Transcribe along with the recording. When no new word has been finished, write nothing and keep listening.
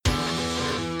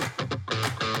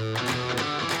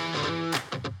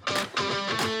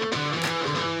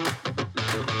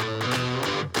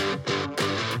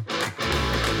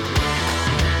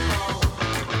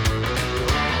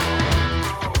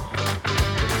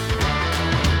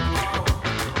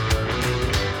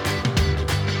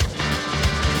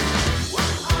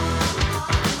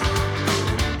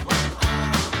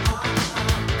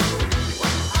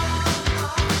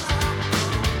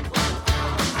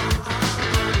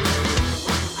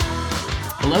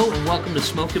Hello and welcome to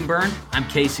Smoke and Burn. I'm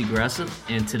Casey Gressitt,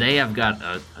 and today I've got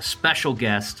a special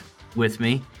guest with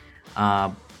me.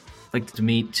 I'd like to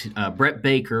meet Brett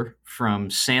Baker from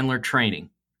Sandler Training.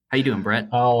 How you doing, Brett?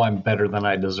 Oh, I'm better than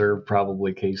I deserve,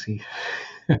 probably, Casey.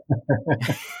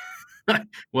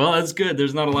 Well, that's good.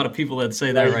 There's not a lot of people that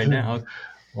say that right now.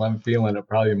 Well, I'm feeling it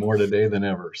probably more today than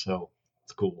ever, so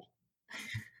it's cool.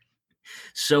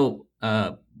 So,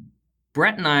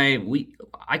 Brett and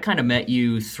I kind of met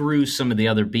you through some of the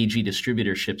other BG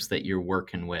distributorships that you're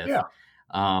working with. Yeah.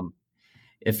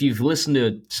 If you've listened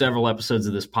to several episodes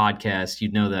of this podcast,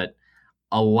 you'd know that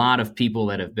a lot of people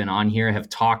that have been on here have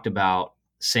talked about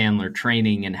Sandler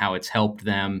Training and how it's helped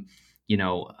them,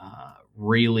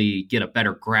 really get a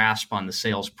better grasp on the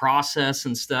sales process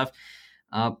and stuff.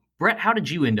 Brett, how did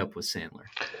you end up with Sandler?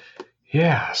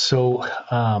 Yeah. So,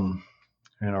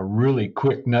 in a really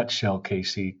quick nutshell,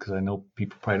 Casey, because I know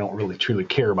people probably don't really truly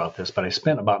care about this, but I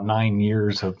spent about 9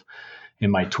 years in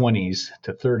my 20s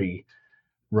to 30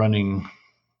 running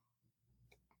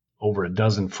over a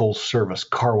dozen full service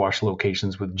car wash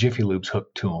locations with Jiffy Lubes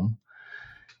hooked to them.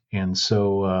 And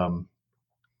so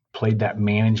played that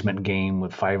management game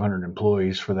with 500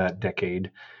 employees for that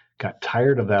decade. Got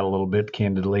tired of that a little bit,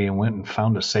 candidly, and went and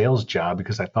found a sales job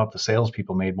because I thought the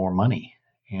salespeople made more money.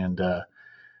 And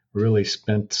really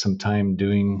spent some time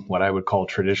doing what I would call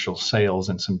traditional sales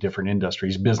in some different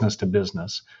industries, business to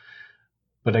business.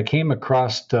 But I came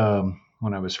across,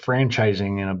 when I was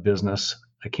franchising in a business,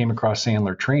 I came across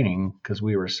Sandler Training because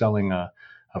we were selling a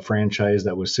franchise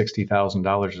that was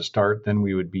 $60,000 to start. Then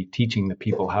we would be teaching the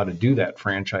people how to do that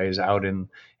franchise out in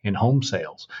home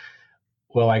sales.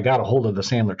 Well, I got a hold of the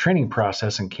Sandler Training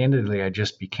process, and candidly, I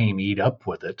just became eat up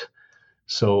with it.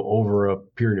 So over a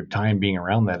period of time being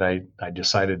around that, I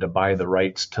decided to buy the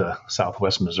rights to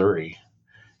Southwest Missouri.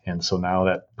 And so now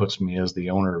that puts me as the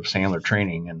owner of Sandler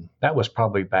Training. And that was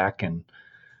probably back in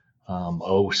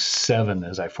 2007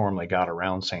 as I formally got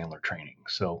around Sandler Training.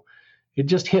 So it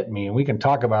just hit me, and we can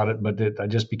talk about it, but I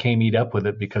just became eat up with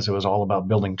it because it was all about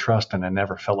building trust, and I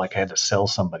never felt like I had to sell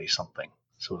somebody something.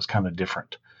 So it was kind of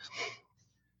different.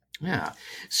 Yeah.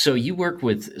 So you work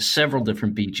with several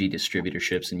different BG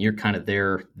distributorships, and you're kind of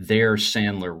their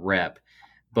Sandler rep.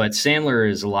 But Sandler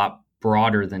is a lot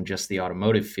broader than just the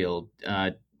automotive field.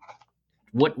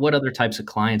 What other types of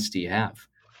clients do you have?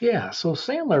 Yeah. So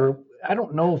Sandler, I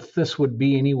don't know if this would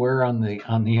be anywhere on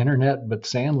the internet, but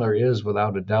Sandler is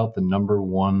without a doubt the number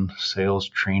one sales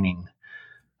training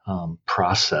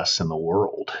process in the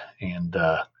world. And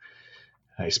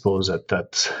I suppose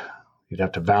that's you'd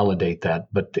have to validate that,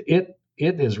 but it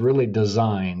is really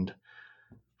designed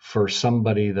for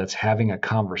somebody that's having a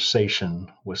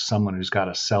conversation with someone who's got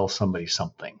to sell somebody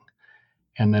something.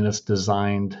 And then it's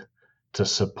designed to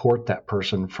support that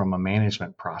person from a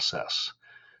management process.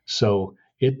 So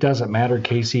it doesn't matter,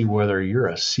 Casey, whether you're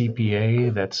a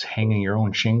CPA that's hanging your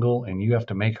own shingle and you have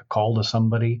to make a call to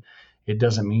somebody. It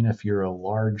doesn't mean if you're a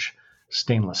large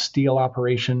stainless steel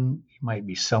operation, you might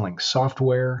be selling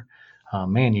software.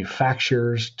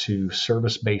 Manufacturers to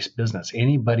service-based business.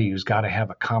 Anybody who's got to have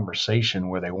a conversation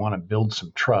where they want to build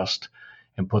some trust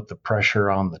and put the pressure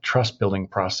on the trust building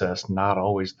process, not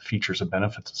always the features and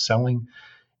benefits of selling,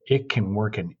 it can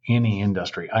work in any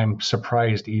industry. I'm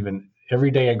surprised even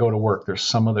every day I go to work, there's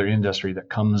some other industry that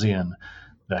comes in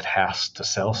that has to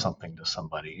sell something to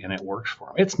somebody, and it works for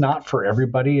them. It's not for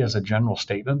everybody as a general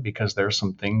statement because there's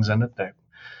some things in it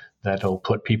that'll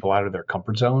put people out of their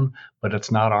comfort zone, but it's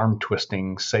not arm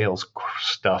twisting sales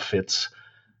stuff. It's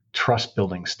trust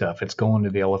building stuff. It's going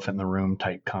to the elephant in the room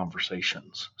type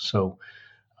conversations. So,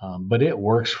 but it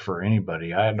works for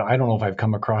anybody. I don't know if I've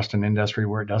come across an industry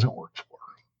where it doesn't work for.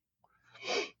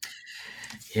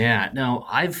 Yeah, no,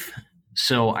 I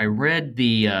read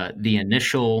the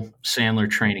initial Sandler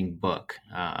Training book.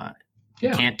 You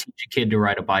can't teach a kid to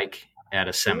ride a bike at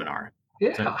a seminar.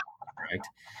 Yeah. Correct.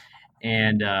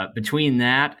 And between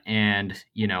that and,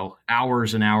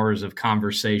 hours and hours of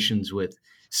conversations with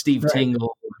Steve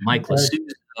Tingle, Mike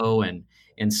Lasuso,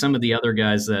 and some of the other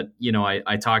guys that,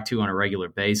 I talk to on a regular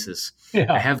basis,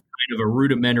 I have kind of a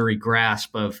rudimentary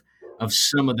grasp of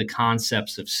some of the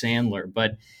concepts of Sandler.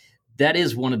 But that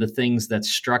is one of the things that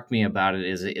struck me about it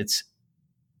is it's,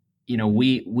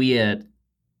 we at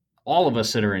all of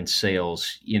us that are in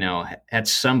sales, at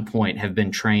some point have been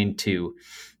trained to,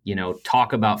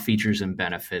 talk about features and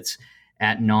benefits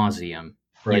ad nauseum,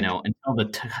 right.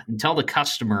 Until the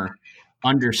customer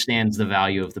understands the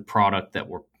value of the product that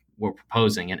we're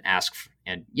proposing and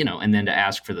and then to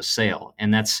ask for the sale.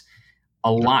 And that's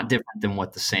a lot different than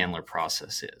what the Sandler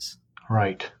process is.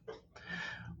 Right.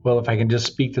 Well, if I can just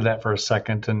speak to that for a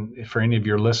second, and for any of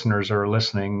your listeners who are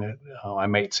listening, I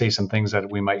might say some things that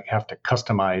we might have to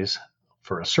customize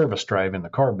for a service drive in the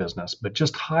car business, but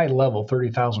just high level,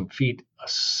 30,000 feet, a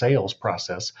sales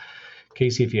process.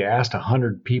 Casey, if you asked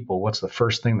 100 people what's the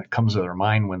first thing that comes to their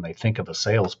mind when they think of a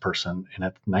salesperson,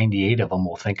 and 98 of them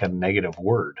will think a negative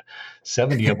word.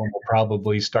 70 of them will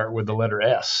probably start with the letter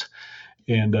S.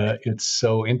 And it's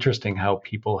so interesting how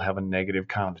people have a negative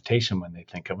connotation when they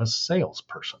think of a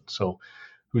salesperson. So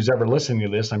who's ever listening to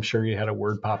this, I'm sure you had a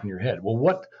word pop in your head. Well,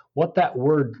 what that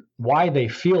word, why they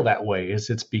feel that way is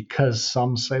it's because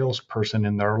some salesperson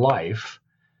in their life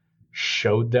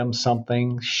showed them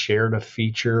something, shared a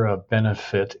feature, a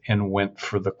benefit, and went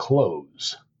for the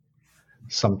close.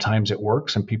 Sometimes it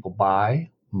works and people buy.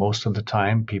 Most of the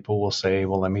time, people will say,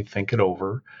 well, let me think it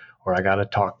over, or I got to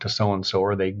talk to so-and-so,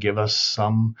 or they give us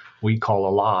some, we call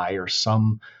a lie, or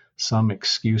some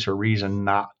excuse or reason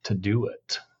not to do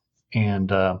it. And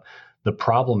the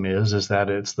problem is that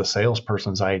it's the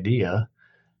salesperson's idea,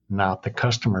 not the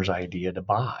customer's idea to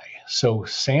buy. So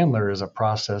Sandler is a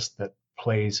process that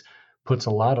puts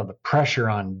a lot of the pressure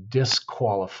on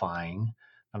disqualifying.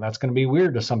 And that's going to be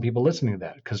weird to some people listening to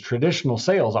that, because traditional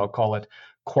sales, I'll call it,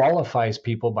 qualifies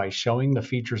people by showing the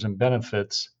features and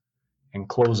benefits and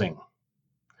closing.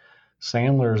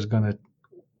 Sandler is going to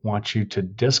want you to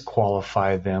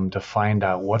disqualify them to find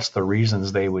out what's the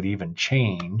reasons they would even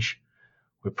change.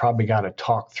 We probably got to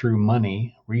talk through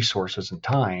money, resources, and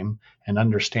time and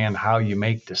understand how you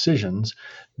make decisions.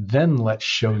 Then let's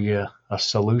show you a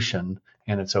solution,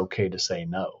 and it's okay to say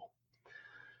no.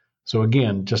 So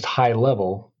again, just high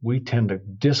level, we tend to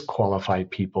disqualify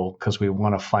people because we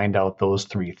want to find out those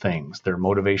three things: their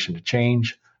motivation to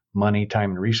change, money,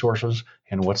 time, and resources,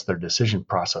 and what's their decision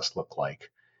process look like.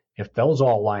 If those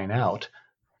all line out,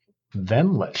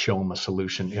 then let's show them a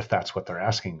solution if that's what they're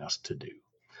asking us to do.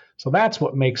 So that's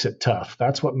what makes it tough.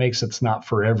 That's what makes it's not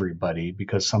for everybody,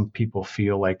 because some people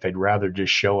feel like they'd rather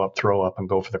just show up, throw up, and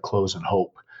go for the close and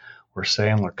hope, where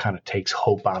Sandler kind of takes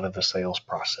hope out of the sales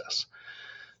process.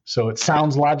 So it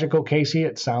sounds logical, Casey.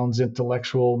 It sounds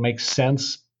intellectual, makes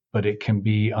sense, but it can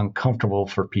be uncomfortable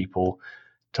for people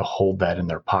to hold that in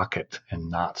their pocket and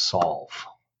not solve.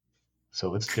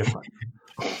 So it's different.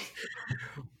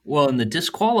 Well, and the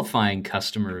disqualifying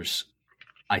customers,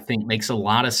 I think, makes a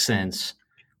lot of sense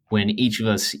when each of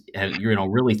us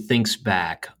really thinks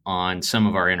back on some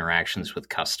of our interactions with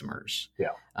customers. Yeah.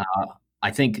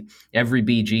 I think every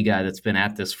BG guy that's been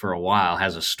at this for a while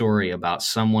has a story about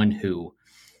someone who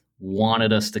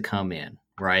wanted us to come in,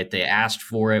 right? They asked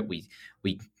for it. We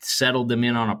settled them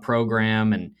in on a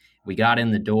program, and we got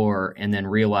in the door, and then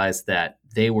realized that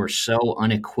they were so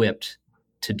unequipped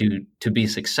to be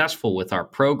successful with our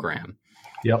program.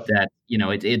 Yep. That,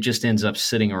 it just ends up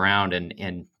sitting around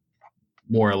and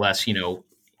more or less,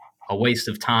 a waste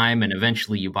of time, and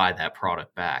eventually you buy that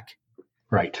product back.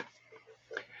 Right.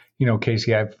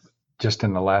 Casey, I've just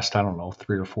in the last,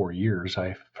 3 or 4 years,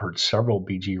 I've heard several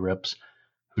BG reps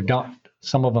who don't,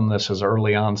 some of them, this is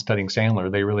early on studying Sandler,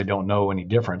 they really don't know any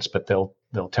difference, but they'll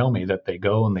tell me that they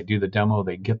go and they do the demo,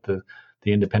 they get the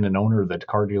independent owner of the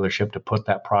car dealership to put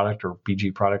that product or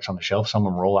BG products on the shelf. Some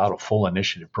of them roll out a full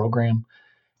initiative program,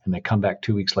 and they come back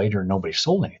 2 weeks later and nobody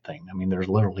sold anything. I mean, there's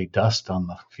literally dust on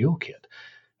the fuel kit.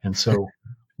 And so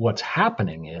what's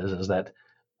happening is that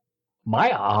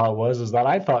my aha is that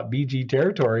I thought BG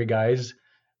territory guys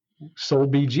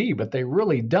sold BG, but they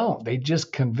really don't. They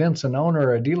just convince an owner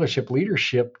or a dealership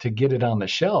leadership to get it on the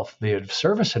shelf. The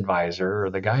service advisor or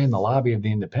the guy in the lobby of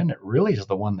the independent really is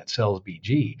the one that sells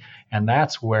BG. And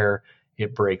that's where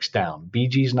it breaks down.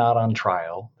 BG's not on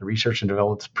trial. The research and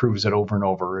development proves it over and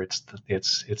over.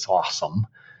 It's awesome.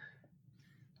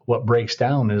 What breaks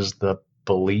down is the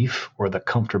belief or the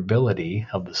comfortability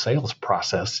of the sales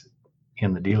process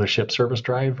in the dealership service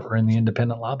drive or in the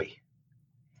independent lobby.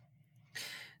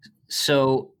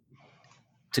 So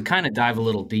to kind of dive a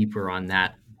little deeper on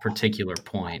that particular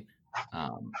point,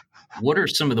 what are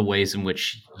some of the ways in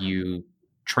which you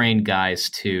train guys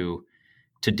to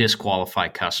disqualify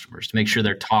customers, to make sure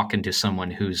they're talking to someone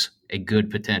who's a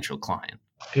good potential client?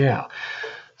 Yeah.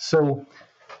 So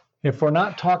if we're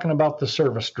not talking about the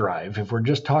service drive, if we're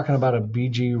just talking about a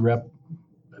BG rep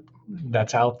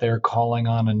that's out there calling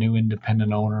on a new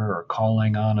independent owner or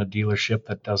calling on a dealership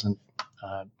that doesn't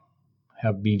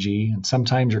have BG, and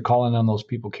sometimes you're calling on those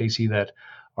people, Casey, that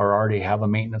already have a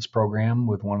maintenance program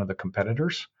with one of the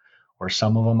competitors, or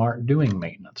some of them aren't doing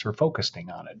maintenance or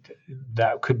focusing on it.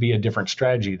 That could be a different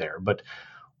strategy there. But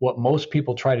what most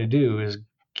people try to do is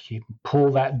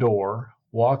pull that door,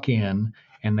 walk in,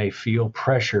 and they feel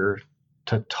pressure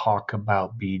to talk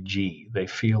about BG. They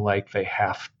feel like they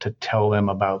have to tell them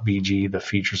about BG, the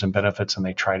features and benefits, and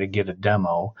they try to get a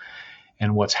demo.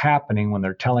 And what's happening when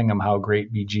they're telling them how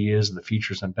great BG is, the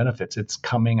features and benefits, it's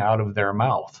coming out of their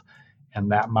mouth.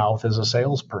 And that mouth is a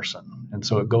salesperson. And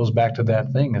so it goes back to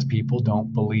that thing is people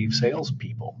don't believe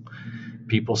salespeople.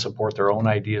 People support their own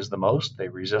ideas the most. They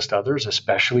resist others,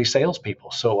 especially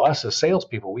salespeople. So us as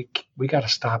salespeople, we got to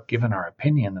stop giving our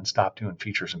opinion and stop doing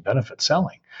features and benefit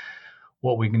selling.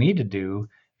 What we need to do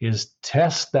is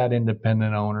test that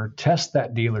independent owner, test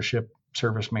that dealership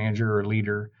service manager or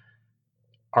leader.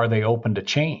 Are they open to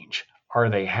change? Are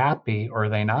they happy or are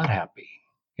they not happy?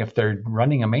 If they're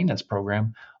running a maintenance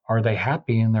program, are they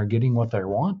happy and they're getting what they're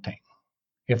wanting?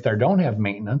 If they don't have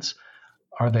maintenance,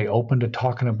 are they open to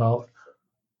talking about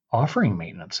offering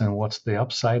maintenance and what's the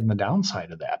upside and the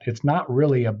downside of that? It's not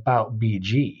really about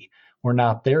BG. We're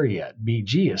not there yet.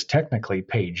 BG is technically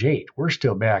page 8. We're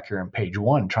still back here in page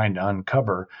 1 trying to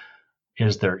uncover,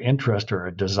 is there interest or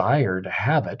a desire to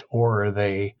have it, or are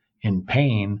they in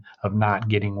pain of not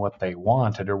getting what they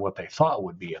wanted or what they thought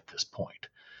would be at this point?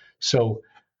 So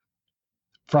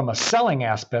from a selling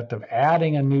aspect of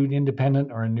adding a new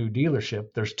independent or a new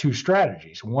dealership, there's 2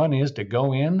 strategies. One is to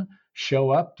go in, show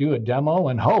up, do a demo,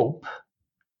 and hope.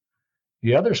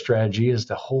 The other strategy is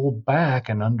to hold back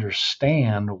and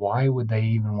understand why would they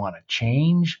even want to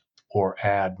change or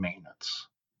add maintenance.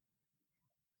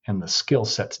 And the skill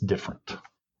set's different.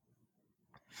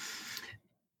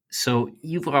 So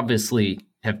you've obviously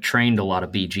have trained a lot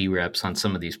of BG reps on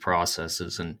some of these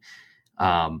processes. And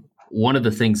one of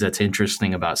the things that's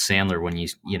interesting about Sandler when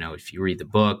if you read the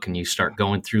book and you start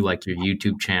going through like your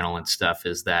YouTube channel and stuff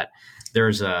is that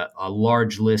there's a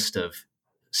large list of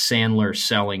Sandler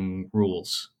selling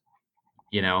rules,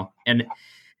 and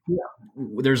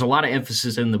there's a lot of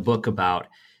emphasis in the book about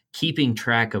keeping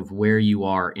track of where you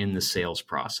are in the sales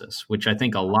process, which I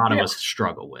think a lot of us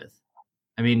struggle with.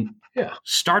 I mean,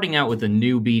 starting out with a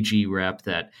new BG rep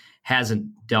that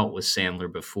hasn't dealt with Sandler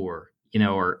before,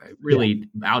 or really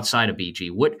outside of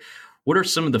BG, what are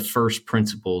some of the first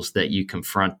principles that you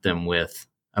confront them with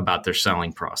about their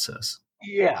selling process?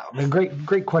 Yeah, I mean,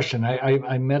 great question.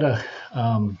 I met a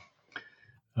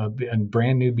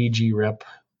brand new BG rep,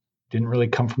 didn't really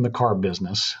come from the car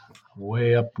business,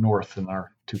 way up north in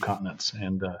our 2 continents.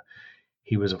 And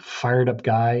he was a fired up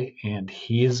guy, and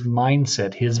his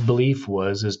mindset, his belief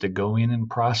is to go in and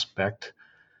prospect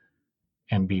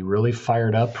and be really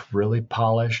fired up, really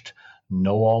polished,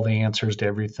 know all the answers to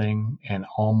everything, and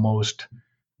almost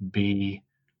be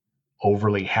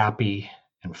overly happy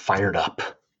and fired up.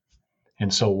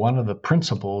 And so one of the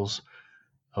principles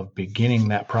of beginning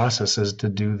that process is to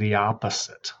do the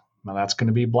opposite. Now that's going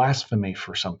to be blasphemy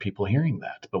for some people hearing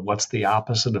that, but what's the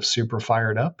opposite of super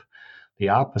fired up? The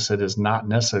opposite is not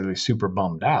necessarily super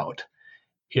bummed out.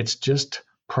 It's just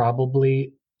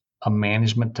probably a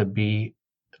management to be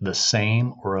the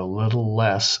same or a little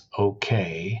less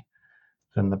okay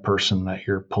than the person that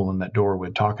you're pulling that door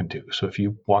with talking to. So if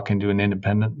you walk into an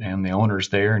independent and the owner's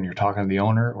there and you're talking to the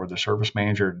owner or the service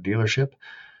manager at the dealership,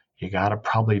 you got to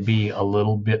probably be a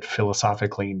little bit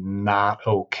philosophically not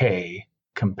okay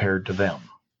compared to them.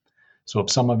 So if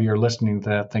some of you are listening to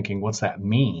that thinking, what's that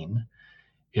mean?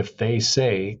 If they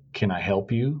say, can I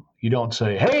help you? You don't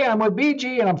say, hey, I'm with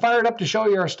BG and I'm fired up to show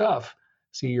you our stuff.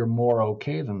 See, you're more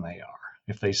okay than they are.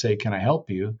 If they say, can I help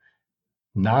you?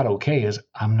 Not okay is,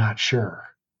 I'm not sure.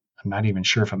 I'm not even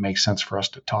sure if it makes sense for us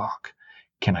to talk.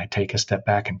 Can I take a step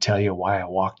back and tell you why I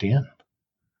walked in?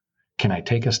 Can I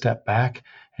take a step back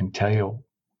and tell you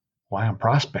why I'm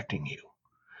prospecting you?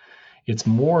 It's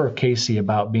more, Casey,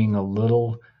 about being a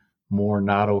little more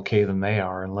not okay than they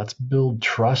are, and let's build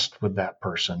trust with that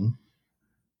person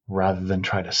rather than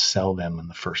try to sell them in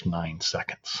the first 9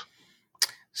 seconds.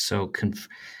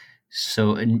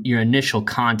 So in your initial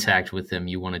contact with them,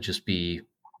 you want to just be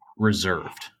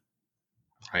reserved,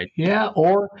 right? Yeah,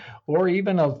 or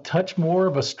even a touch more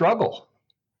of a struggle.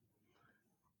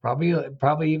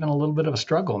 Probably even a little bit of a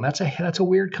struggle. And that's a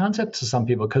weird concept to some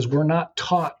people because we're not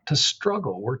taught to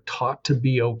struggle. We're taught to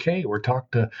be okay. We're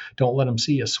taught to don't let them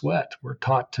see you sweat. We're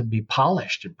taught to be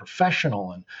polished and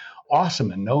professional and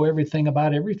awesome and know everything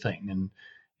about everything.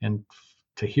 And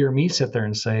to hear me sit there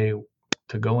and say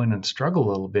to go in and struggle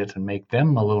a little bit and make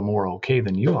them a little more okay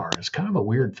than you are is kind of a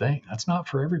weird thing. That's not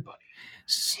for everybody.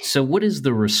 So what is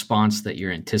the response that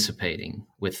you're anticipating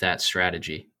with that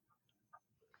strategy?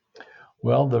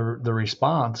 Well, the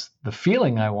response, the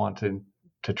feeling I want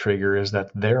to trigger is that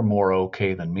they're more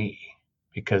okay than me.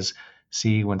 Because,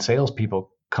 see, when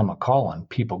salespeople come a calling,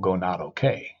 people go not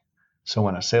okay. So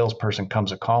when a salesperson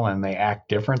comes a calling and they act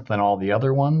different than all the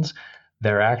other ones,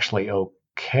 they're actually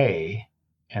okay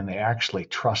and they actually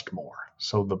trust more.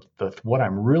 So the what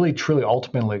I'm really truly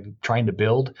ultimately trying to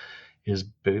build is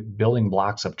building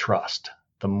blocks of trust.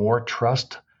 The more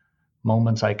trust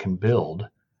moments I can build,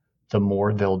 the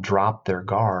more they'll drop their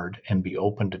guard and be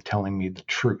open to telling me the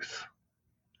truth.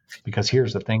 Because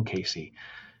here's the thing, Casey,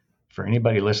 for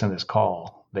anybody listening to this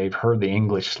call, they've heard the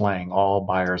English slang, all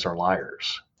buyers are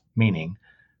liars, meaning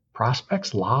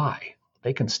prospects lie.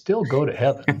 They can still go to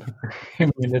heaven. I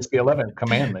mean, it's the 11th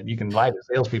commandment. You can lie to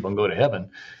salespeople and go to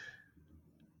heaven.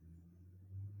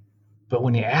 But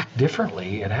when you act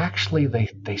differently, it actually,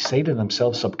 they say to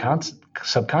themselves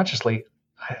subconsciously,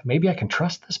 maybe I can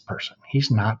trust this person.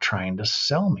 He's not trying to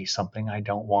sell me something I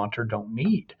don't want or don't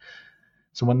need.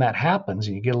 So when that happens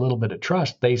and you get a little bit of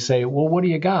trust, they say, well, what do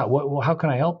you got? How can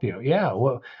I help you? Yeah.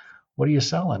 What are you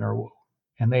selling?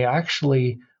 And they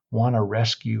actually want to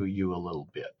rescue you a little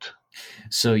bit.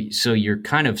 So you're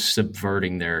kind of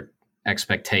subverting their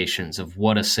expectations of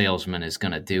what a salesman is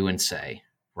going to do and say,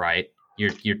 right?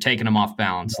 You're taking them off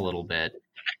balance a little bit.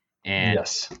 And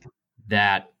yes,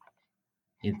 that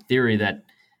in theory that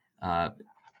that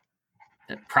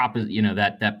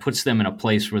puts them in a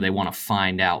place where they want to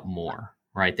find out more,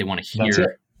 right? They want to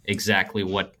hear exactly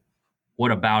what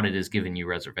about it is giving you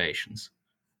reservations.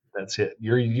 That's it.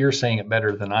 You're saying it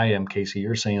better than I am, Casey.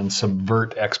 You're saying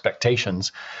subvert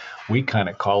expectations. We kind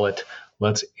of call it,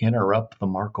 let's interrupt the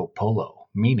Marco Polo.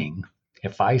 Meaning,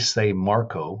 if I say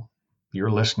Marco, your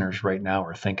listeners right now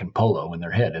are thinking polo in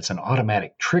their head. It's an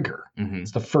automatic trigger. Mm-hmm.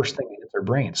 It's the first thing that hits their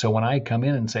brain. So when I come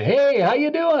in and say, hey, how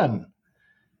you doing?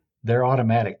 Their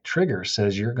automatic trigger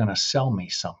says, you're going to sell me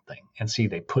something. And see,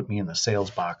 they put me in the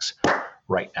sales box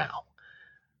right now.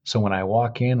 So when I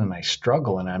walk in and I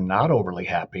struggle and I'm not overly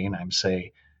happy and I'm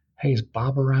say, hey, is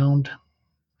Bob around?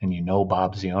 And you know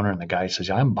Bob's the owner. And the guy says,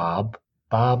 I'm Bob.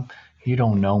 Bob, you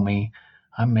don't know me.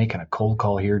 I'm making a cold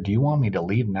call here. Do you want me to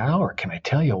leave now, or can I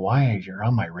tell you why you're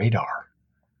on my radar?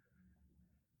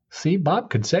 See, Bob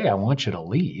could say, I want you to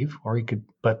leave, or he could,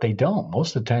 but they don't.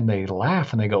 Most of the time they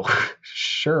laugh and they go,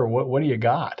 sure, what do you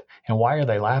got? And why are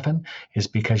they laughing? Is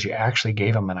because you actually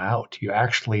gave them an out. You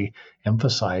actually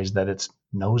emphasize that it's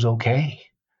no's okay.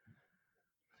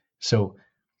 So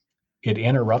it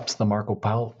interrupts the Marco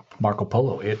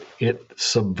Polo. It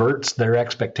subverts their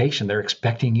expectation. They're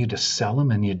expecting you to sell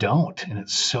them and you don't. And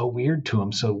it's so weird to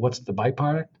them. So what's the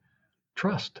byproduct?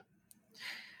 Trust.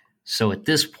 So at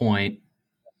this point,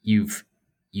 you've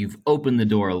opened the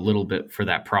door a little bit for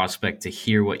that prospect to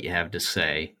hear what you have to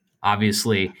say.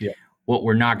 Obviously, What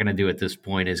we're not going to do at this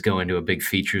point is go into a big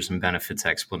features and benefits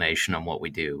explanation on what we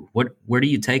do. Where do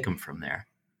you take them from there?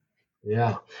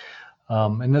 Yeah.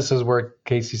 And this is where,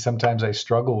 Casey, sometimes I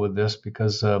struggle with this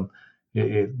because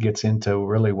it gets into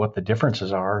really what the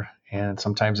differences are. And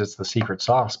sometimes it's the secret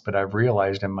sauce. But I've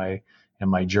realized in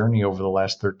my journey over the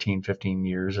last 13, 15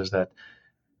 years is that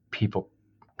people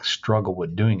struggle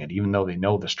with doing it. Even though they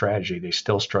know the strategy, they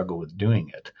still struggle with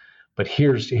doing it. But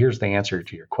here's the answer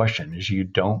to your question is you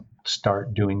don't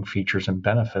start doing features and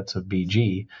benefits of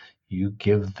BG. You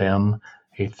give them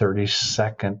a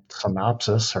 30-second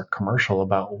synopsis or commercial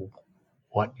about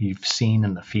what you've seen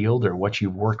in the field or what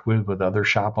you've worked with other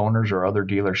shop owners or other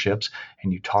dealerships,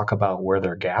 and you talk about where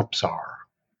their gaps are.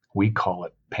 We call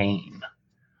it pain.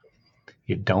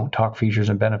 You don't talk features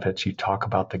and benefits. You talk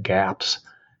about the gaps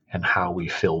and how we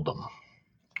filled them.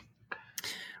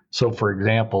 So, for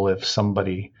example,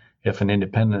 if an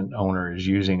independent owner is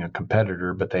using a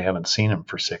competitor, but they haven't seen him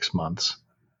for 6 months,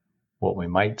 what we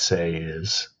might say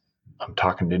is, I'm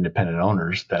talking to independent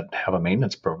owners that have a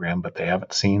maintenance program, but they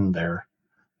haven't seen their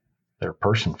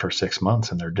person for 6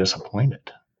 months and they're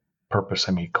disappointed. Purpose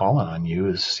of me calling on you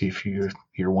is see if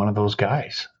you're one of those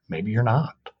guys. Maybe you're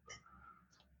not.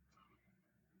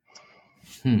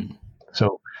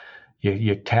 So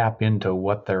you tap into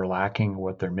what they're lacking,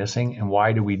 what they're missing. And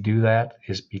why do we do that?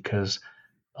 Is because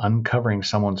uncovering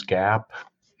someone's gap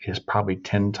is probably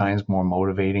 10 times more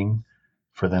motivating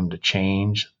for them to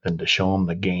change than to show them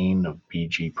the gain of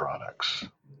BG products.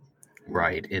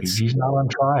 Right. BG's not on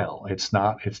trial. It's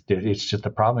just the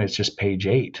problem. It's just page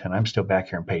 8. And I'm still back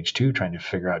here on page 2 trying to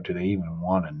figure out, do they even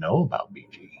want to know about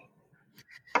BG?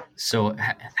 So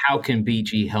how can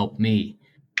BG help me?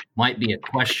 Might be a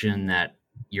question that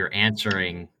you're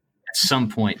answering at some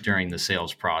point during the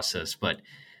sales process, but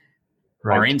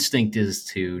our instinct is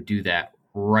to do that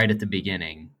right at the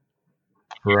beginning.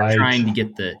 Right.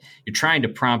 You're trying to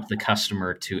prompt the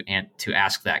customer to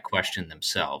ask that question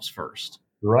themselves first.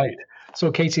 Right.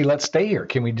 So Casey, let's stay here.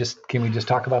 Can we just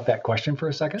talk about that question for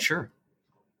a second? Sure.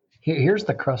 Here's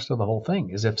the crust of the whole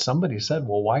thing is if somebody said,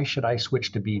 well, why should I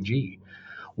switch to BG?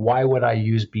 Why would I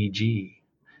use BG?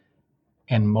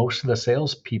 And most of the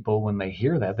salespeople, when they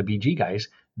hear that, the BG guys,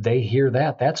 they hear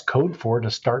that. That's code for to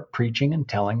start preaching and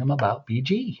telling them about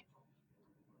BG.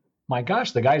 My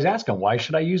gosh, the guy's asking, why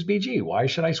should I use BG? Why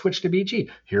should I switch to BG?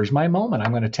 Here's my moment.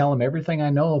 I'm going to tell them everything I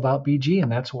know about BG,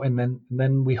 and that's when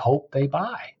then we hope they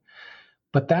buy.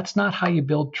 But that's not how you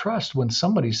build trust. When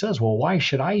somebody says, well, why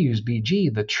should I use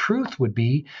BG? The truth would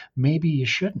be, maybe you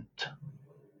shouldn't.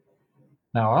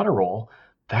 Now, AutoRoll,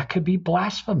 that could be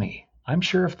blasphemy. I'm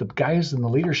sure if the guys in the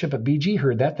leadership at BG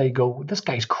heard that, they go, this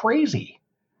guy's crazy.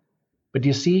 But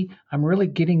you see, I'm really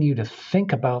getting you to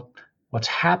think about what's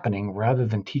happening rather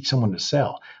than teach someone to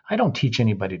sell. I don't teach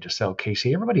anybody to sell,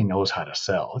 Casey. Everybody knows how to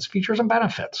sell. It's features and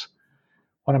benefits.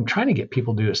 What I'm trying to get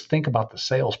people to do is think about the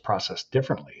sales process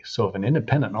differently. So if an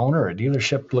independent owner or a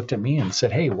dealership looked at me and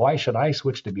said, hey, why should I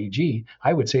switch to BG?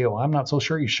 I would say, well, I'm not so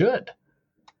sure you should.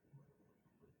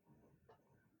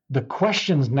 The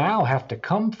questions now have to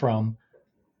come from,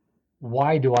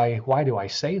 why do I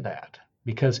say that?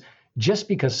 Because just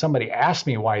because somebody asks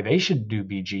me why they should do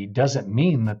BG doesn't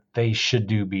mean that they should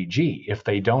do BG. If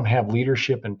they don't have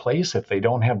leadership in place, if they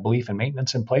don't have belief in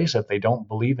maintenance in place, if they don't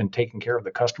believe in taking care of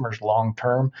the customers long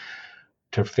term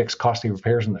to fix costly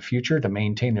repairs in the future, to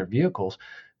maintain their vehicles,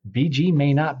 BG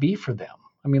may not be for them.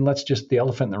 I mean, the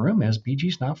elephant in the room is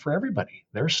BG's not for everybody.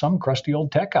 There's some crusty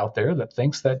old tech out there that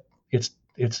thinks that it's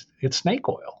snake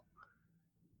oil.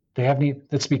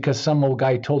 That's because some old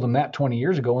guy told them that 20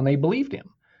 years ago and they believed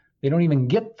him. They don't even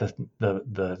get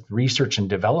the research and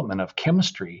development of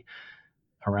chemistry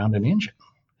around an engine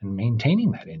and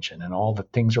maintaining that engine and all the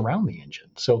things around the engine.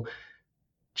 So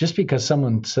just because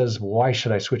someone says, why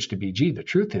should I switch to BG? The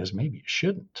truth is, maybe you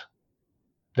shouldn't.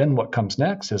 Then what comes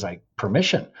next is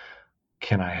permission.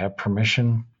 Can I have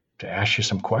permission to ask you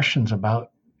some questions about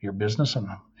your business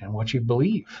and what you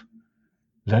believe?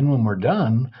 Then when we're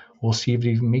done, we'll see if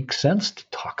it even makes sense to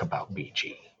talk about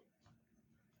BG.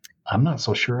 I'm not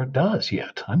so sure it does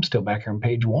yet. I'm still back here on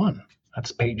page 1.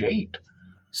 That's page 8.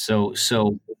 So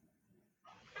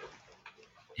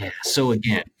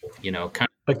again,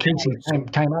 But Casey,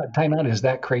 time out. Is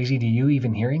that crazy to you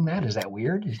even hearing that? Is that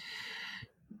weird?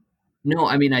 No,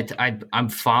 I mean, I'm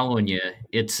following you.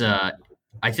 It's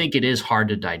I think it is hard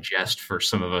to digest for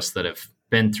some of us that have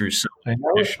been through some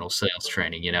traditional sales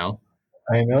training,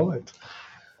 I know it.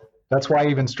 That's why I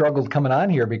even struggled coming on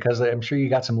here, because I'm sure you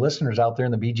got some listeners out there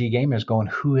in the BG game is going,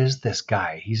 who is this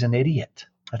guy? He's an idiot.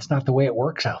 That's not the way it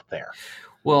works out there.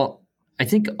 Well, I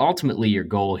think ultimately your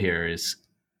goal here is,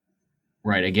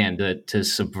 right, again, to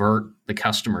subvert the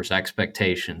customer's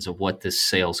expectations of what this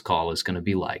sales call is going to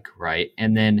be like, right?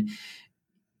 And then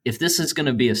if this is going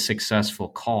to be a successful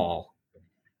call,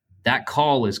 that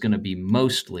call is going to be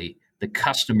mostly the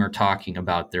customer talking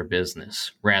about their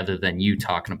business rather than you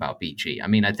talking about BG. I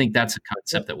mean, I think that's a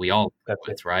concept that we all work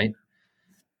with, right?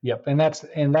 Yep. And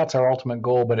that's our ultimate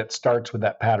goal, but it starts with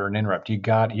that pattern interrupt. You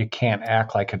can't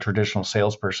act like a traditional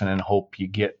salesperson and hope you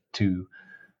get to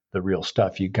the real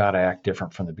stuff. You got to act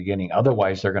different from the beginning.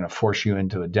 Otherwise, they're going to force you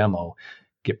into a demo,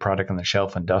 get product on the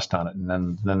shelf and dust on it.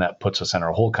 And then that puts us in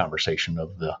our whole conversation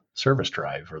of the service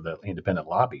drive or the independent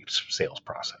lobby sales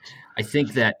process. I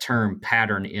think that term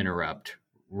pattern interrupt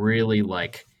really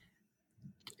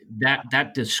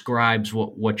that describes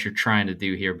what you're trying to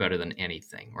do here better than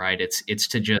anything, right? It's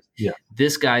to just,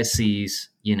 this guy sees,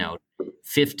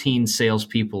 15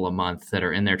 salespeople a month that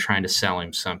are in there trying to sell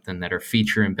him something, that are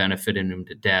feature and benefiting him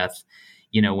to death,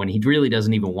 when he really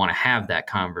doesn't even want to have that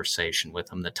conversation with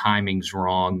him. The timing's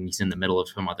wrong. He's in the middle of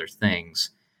some other things.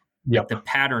 Yep. The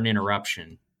pattern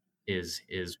interruption is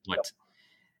what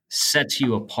sets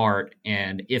you apart.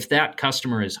 And if that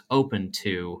customer is open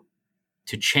to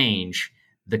change,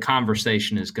 the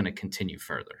conversation is going to continue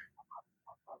further.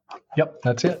 Yep,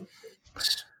 that's it.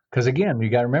 Because again, you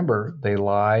got to remember, they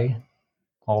lie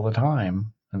all the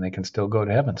time and they can still go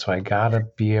to heaven. So I got to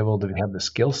be able to have the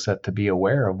skill set to be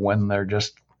aware of when they're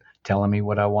just telling me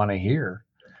what I want to hear.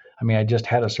 I mean, I just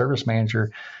had a service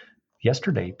manager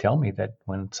yesterday tell me that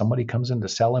when somebody comes in to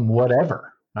sell him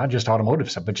whatever, not just automotive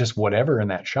stuff, but just whatever in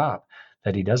that shop,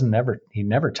 that he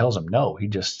never tells them no. He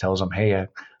just tells them, hey,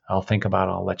 I'll think about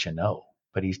it. I'll let you know.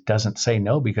 But he doesn't say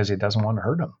no because he doesn't want to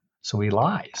hurt him. So he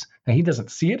lies. Now, he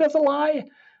doesn't see it as a lie,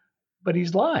 but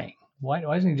he's lying. Why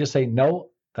doesn't he just say, no,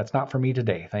 that's not for me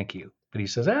today. Thank you. But he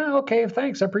says, okay,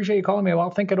 thanks. I appreciate you calling me. Well,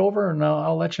 I'll think it over and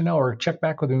I'll let you know, or check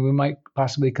back with me. We might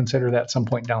possibly consider that some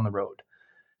point down the road.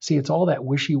 See, it's all that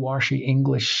wishy-washy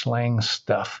English slang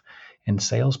stuff. And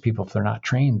salespeople, if they're not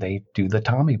trained, they do the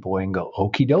Tommy boy and go,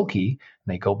 okie dokie. And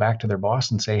they go back to their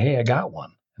boss and say, hey, I got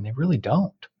one. And they really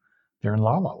don't. They're in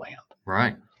la-la land.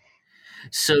 Right.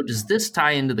 So does this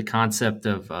tie into the concept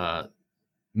of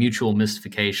mutual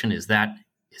mystification? Is that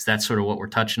sort of what we're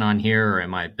touching on here, or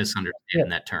am I misunderstanding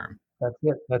that term? That's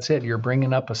it. That's it. You're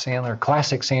bringing up a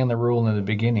classic Sandler rule in the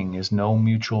beginning is no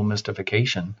mutual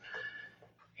mystification.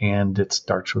 And it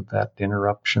starts with that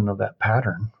interruption of that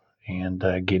pattern and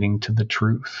getting to the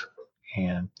truth.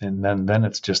 And then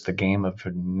it's just the game of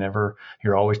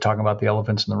you're always talking about the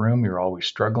elephants in the room. You're always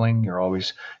struggling. You're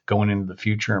always going into the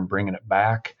future and bringing it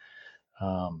back.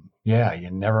 You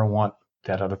never want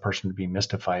that other person to be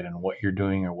mystified in what you're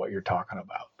doing or what you're talking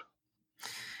about.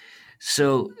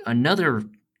 So another,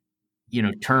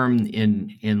 term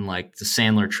in like the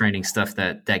Sandler training stuff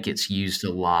that gets used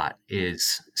a lot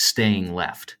is staying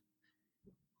left.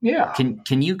 Yeah.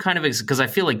 Can you kind of, because I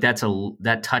feel like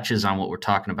that touches on what we're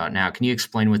talking about now. Can you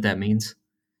explain what that means?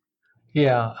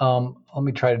 Yeah. Let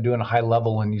me try to do it at a high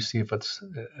level and you see if it's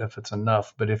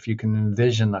enough. But if you can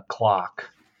envision a clock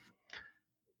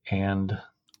and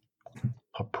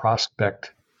a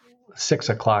prospect, 6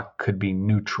 o'clock could be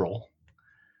neutral.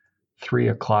 3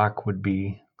 o'clock would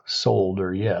be sold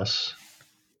or yes.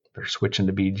 They're switching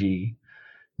to BG.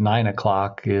 9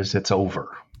 o'clock is it's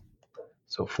over.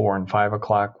 So 4 and 5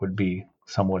 o'clock would be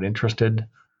somewhat interested.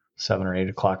 7 or 8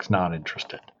 o'clock is not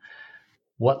interested.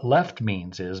 What left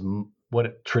means is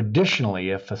traditionally,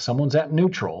 if someone's at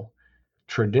neutral,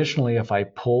 traditionally, if I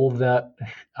pull that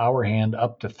hour hand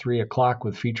up to 3 o'clock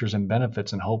with features and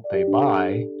benefits and hope they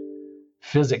buy,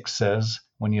 physics says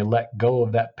when you let go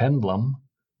of that pendulum,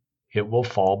 it will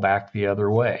fall back the other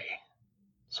way.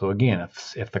 So again,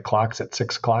 if the clock's at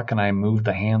 6 o'clock and I move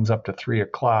the hands up to 3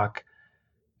 o'clock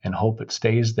and hope it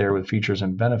stays there with features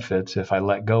and benefits, if I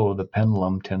let go, the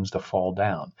pendulum tends to fall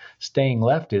down. Staying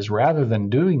left is, rather than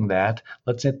doing that,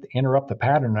 let's interrupt the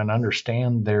pattern and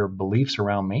understand their beliefs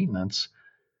around maintenance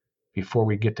before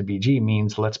we get to BG,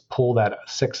 means let's pull that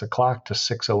 6 o'clock to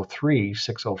 6:03,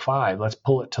 6:05. Let's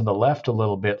pull it to the left a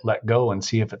little bit, let go, and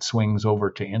see if it swings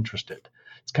over to interested.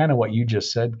 It's kind of what you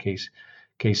just said,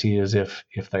 Casey, is if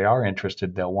they are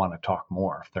interested, they'll want to talk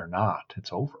more. If they're not,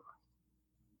 it's over.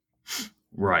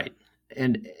 Right.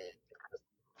 And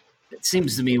it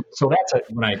seems to me, so that's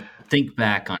when I think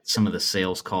back on some of the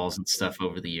sales calls and stuff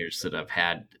over the years that I've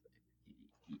had,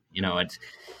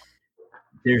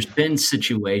 there's been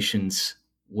situations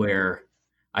where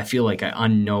I feel like I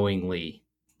unknowingly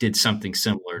did something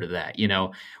similar to that.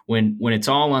 When it's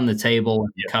all on the table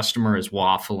and the customer is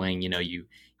waffling,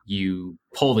 you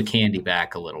pull the candy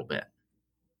back a little bit.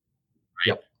 Right?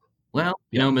 Yep. Well,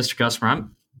 Mr. Customer,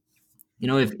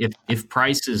 if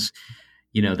price is,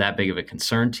 that big of a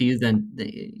concern to you, then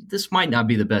this might not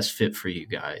be the best fit for you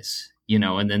guys,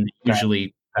 and then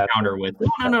usually counter with,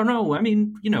 no. I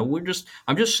mean,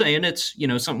 I'm just saying it's,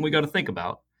 something we got to think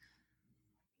about.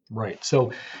 Right.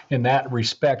 So in that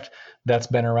respect, that's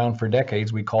been around for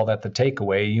decades. We call that the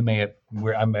takeaway.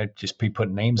 I might just be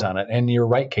putting names on it. And you're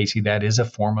right, Casey, that is a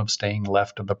form of staying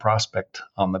left of the prospect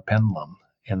on the pendulum.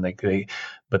 And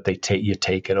you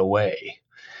take it away.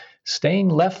 Staying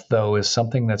left, though, is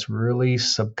something that's really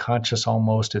subconscious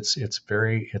almost.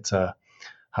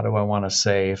 How do I want to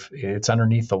say? If it's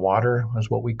underneath the water is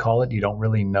what we call it. You don't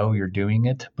really know you're doing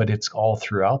it, but it's all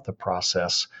throughout the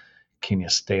process. Can you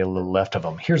stay a little left of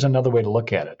them? Here's another way to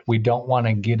look at it. We don't want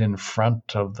to get in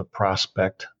front of the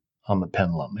prospect on the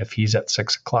pendulum. If he's at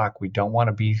 6 o'clock, we don't want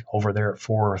to be over there at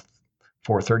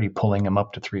 4:30 pulling him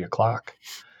up to 3 o'clock.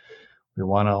 We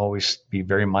want to always be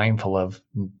very mindful of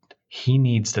he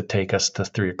needs to take us to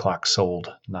 3 o'clock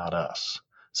sold, not us.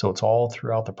 So it's all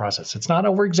throughout the process. It's not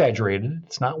over-exaggerated.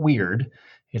 It's not weird.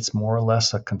 It's more or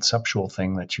less a conceptual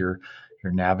thing that you're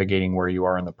navigating where you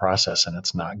are in the process, and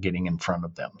it's not getting in front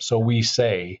of them. So we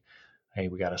say, hey,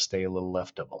 we got to stay a little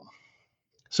left of them.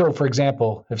 So, for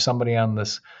example, if somebody on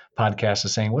this podcast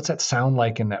is saying, what's that sound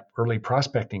like in that early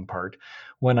prospecting part?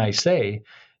 When I say,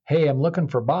 hey, I'm looking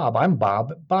for Bob. I'm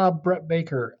Bob. Bob, Brett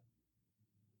Baker.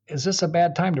 Is this a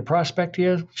bad time to prospect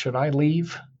you? Should I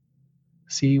leave?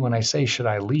 See, when I say, should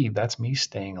I leave, that's me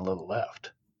staying a little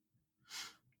left.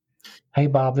 Hey,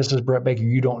 Bob, this is Brett Baker.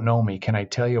 You don't know me. Can I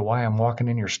tell you why I'm walking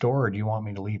in your store, or do you want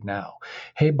me to leave now?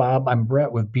 Hey, Bob, I'm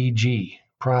Brett with BG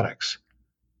Products.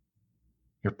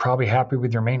 You're probably happy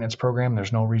with your maintenance program.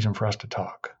 There's no reason for us to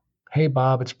talk. Hey,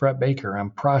 Bob, it's Brett Baker.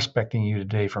 I'm prospecting you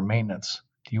today for maintenance.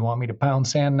 Do you want me to pound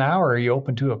sand now, or are you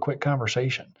open to a quick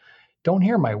conversation? Don't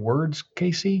hear my words,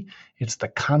 Casey. It's the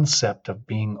concept of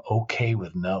being okay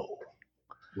with no.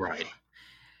 Right.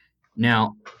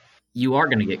 Now, you are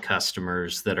going to get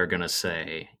customers that are going to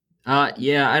say,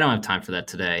 yeah, I don't have time for that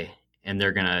today. And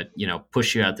they're going to,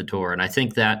 push you out the door. And I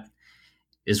think that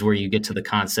is where you get to the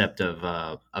concept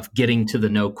of getting to the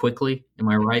no quickly. Am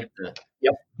I right?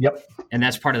 Yep. And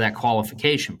that's part of that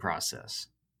qualification process.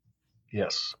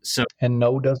 Yes. So, And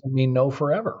no doesn't mean no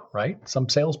forever, right? Some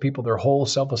salespeople, their whole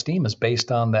self-esteem is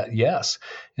based on that yes,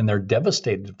 and they're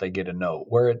devastated if they get a no.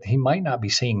 Where he might not be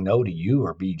saying no to you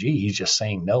or BG, he's just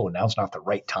saying no. Now's not the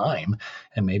right time,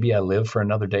 and maybe I live for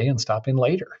another day and stop in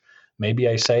later. Maybe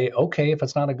I say, okay, if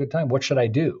it's not a good time, what should I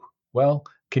do? Well,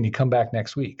 can you come back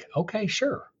next week? Okay,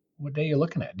 sure. What day are you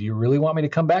looking at? Do you really want me to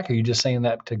come back, or are you just saying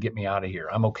that to get me out of here?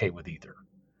 I'm okay with either.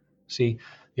 See,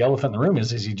 the elephant in the room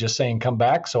is he just saying come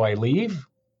back so I leave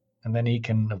and then he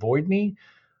can avoid me?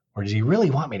 Or does he really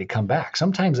want me to come back?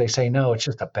 Sometimes they say, no, it's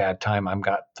just a bad time. I've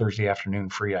got Thursday afternoon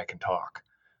free. I can talk.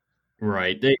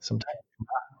 right. Sometimes,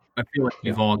 I feel like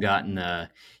yeah. we've all gotten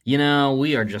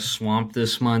we are just swamped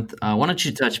this month. Why don't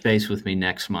you touch base with me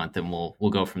next month and we'll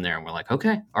go from there. And we're like,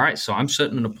 okay, all right. So I'm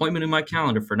setting an appointment in my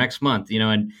calendar for next month,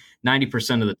 and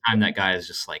 90% of the time that guy is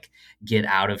just like, get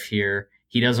out of here.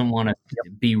 He doesn't want to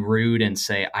be rude and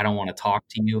say, I don't want to talk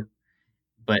to you.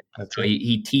 But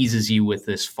he teases you with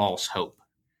this false hope.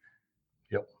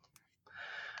 Yep.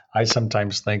 I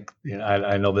sometimes think,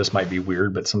 I know this might be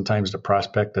weird, but sometimes to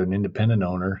prospect an independent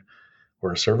owner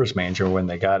or a service manager when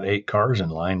they got 8 cars in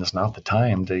line is not the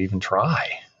time to even try.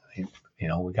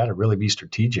 We got to really be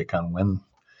strategic on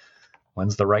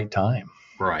when's the right time.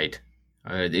 Right.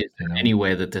 Is there any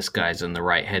way that this guy's in the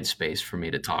right headspace for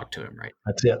me to talk to him, right?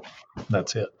 That's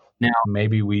it. Now,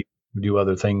 maybe we do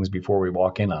other things before we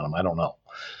walk in on them. I don't know.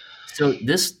 So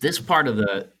this part of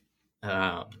the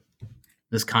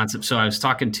this concept. So I was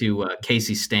talking to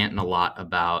Casey Stanton a lot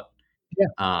about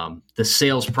the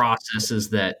sales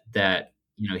processes that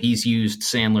he's used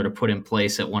Sandler to put in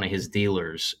place at one of his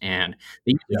dealers, and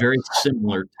they use a very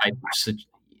similar type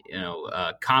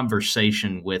of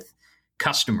conversation with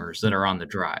customers that are on the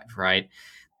drive, right?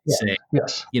 Say,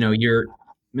 you're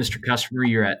Mr. Customer,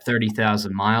 you're at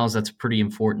 30,000 miles. That's a pretty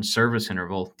important service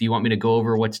interval. Do you want me to go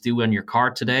over what's due on your car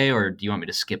today, or do you want me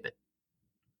to skip it?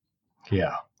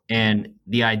 Yeah. And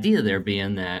the idea there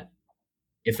being that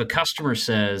if a customer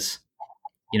says,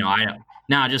 I don't,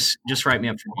 now just write me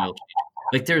up for an oil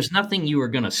change. Like, there's nothing you were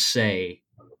going to say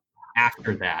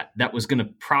after that was going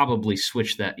to probably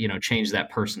switch that, change that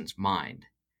person's mind.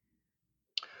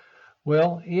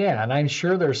 Well, yeah, and I'm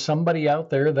sure there's somebody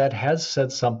out there that has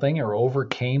said something or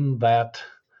overcame that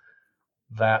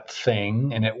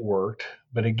thing and it worked.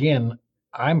 But again,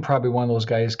 I'm probably one of those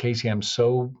guys, Casey, I'm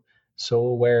so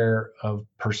aware of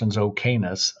person's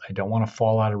okayness. I don't want to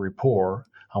fall out of rapport.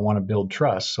 I want to build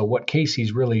trust. So what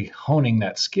Casey's really honing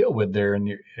that skill with there,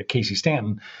 and Casey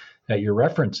Stanton that you're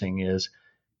referencing, is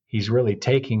he's really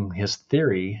taking his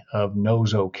theory of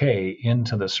no's okay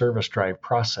into the service drive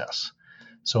process.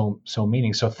 So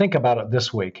think about it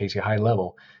this way, Casey, high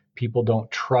level. People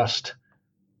don't trust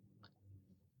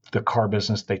the car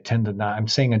business. They tend to not. I'm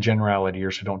saying a generality here,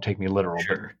 so don't take me literal.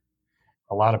 Sure.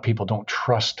 But a lot of people don't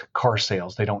trust car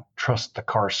sales. They don't trust the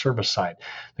car service side.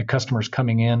 The customer's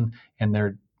coming in and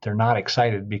they're not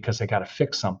excited because they got to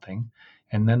fix something.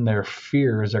 And then their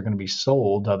fear is they're going to be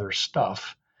sold other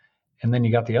stuff. And then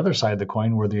you got the other side of the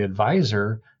coin where the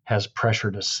advisor has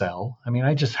pressure to sell. I mean,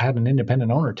 I just had an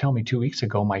independent owner tell me 2 weeks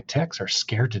ago, my techs are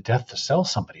scared to death to sell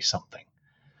somebody something.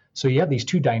 So you have these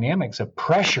two dynamics of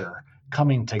pressure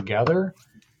coming together.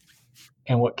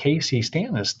 And what Casey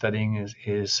Stanton is studying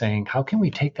is saying, how can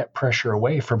we take that pressure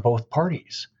away for both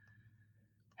parties?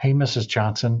 Hey, Mrs.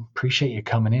 Johnson, appreciate you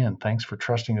coming in. Thanks for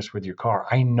trusting us with your car.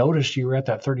 I noticed you were at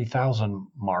that 30,000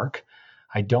 mark.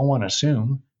 I don't want to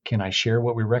assume. Can I share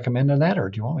what we recommend on that, or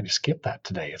do you want me to skip that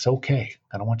today? It's okay.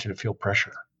 I don't want you to feel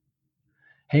pressure.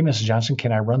 Hey, Mrs. Johnson,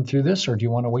 can I run through this, or do you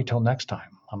want to wait till next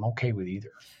time? I'm okay with either.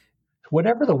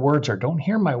 Whatever the words are, don't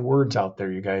hear my words out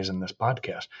there, you guys, in this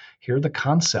podcast. Hear the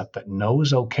concept that no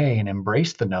is okay and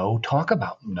embrace the no, talk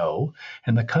about no,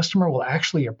 and the customer will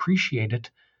actually appreciate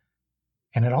it.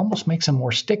 And it almost makes them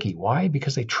more sticky. Why?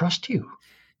 Because they trust you,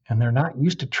 and they're not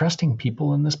used to trusting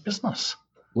people in this business.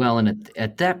 Well, and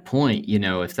at that point,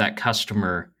 if that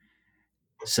customer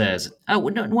says, "Oh,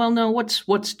 no,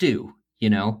 what's due?"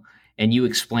 and you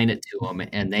explain it to them,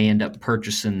 and they end up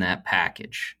purchasing that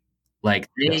package, like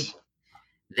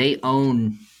they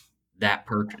own that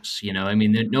purchase. I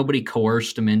mean, nobody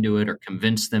coerced them into it or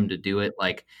convinced them to do it.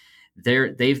 Like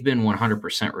they've been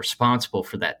 100% responsible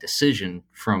for that decision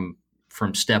from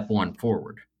step one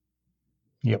forward.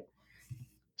 Yep.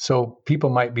 So people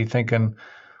might be thinking,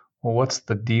 well, what's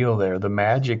the deal there? The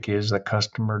magic is the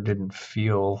customer didn't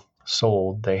feel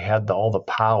sold. They had all the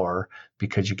power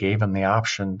because you gave them the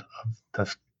option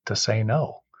to say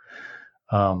no.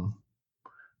 I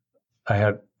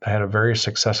had a very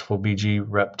successful BG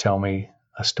rep tell me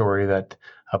a story that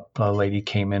a lady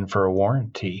came in for a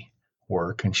warranty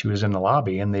work, and she was in the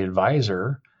lobby, and the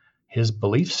advisor, his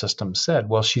belief system said,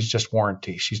 well, she's just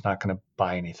warranty. She's not going to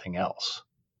buy anything else.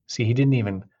 See, he didn't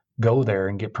even go there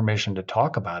and get permission to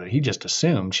talk about it. He just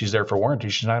assumed she's there for warranty.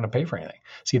 She's not going to pay for anything.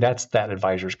 See, that's that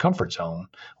advisor's comfort zone,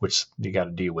 which you got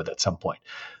to deal with at some point.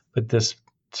 But this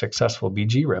successful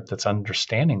BG rep that's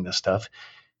understanding this stuff,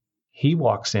 he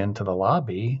walks into the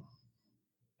lobby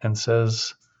and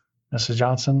says, Mrs.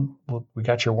 Johnson, we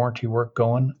got your warranty work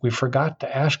going. We forgot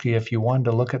to ask you if you wanted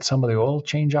to look at some of the oil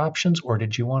change options, or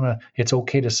did you want to, it's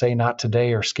okay to say not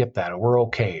today or skip that. We're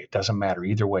okay. It doesn't matter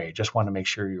either way. Just want to make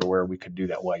sure you're aware we could do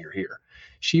that while you're here.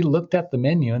 She looked at the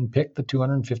menu and picked the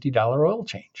 $250 oil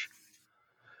change.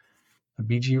 The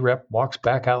BG rep walks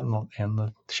back out in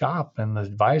the shop, and the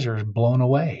advisor is blown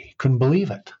away. Couldn't believe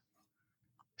it.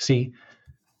 See,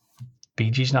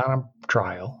 BG's not on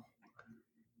trial.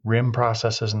 RIM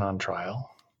process isn't on trial.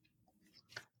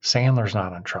 Sandler's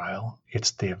not on trial.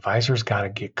 It's the advisor's got to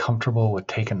get comfortable with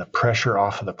taking the pressure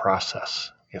off of the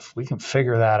process. If we can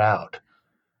figure that out,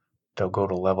 they'll go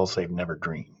to levels they've never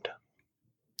dreamed.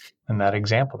 In that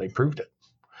example, they proved it.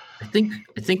 I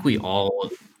think we all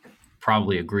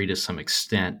probably agree to some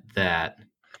extent that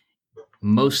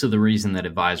most of the reason that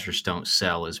advisors don't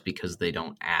sell is because they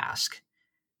don't ask.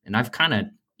 And I've kind of,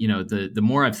 the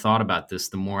more I've thought about this,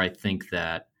 the more I think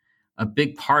that a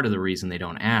big part of the reason they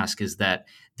don't ask is that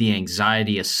the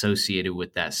anxiety associated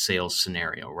with that sales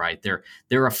scenario, right?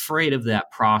 They're afraid of that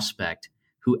prospect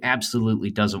who absolutely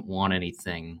doesn't want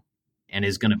anything and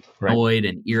is going to be annoyed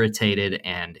and irritated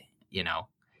and,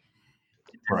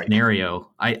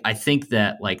 scenario. I think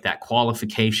that like that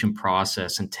qualification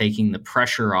process and taking the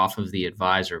pressure off of the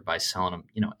advisor by selling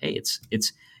them, hey,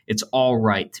 it's all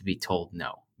right to be told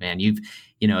no, man.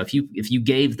 If you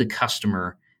gave the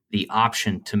customer the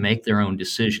option to make their own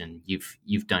decision,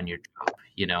 you've done your job,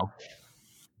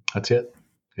 That's it.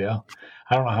 Yeah.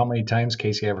 I don't know how many times,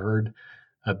 Casey, I've heard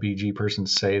a BG person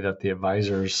say that the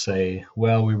advisors say,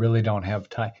 well, we really don't have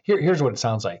time. Here's what it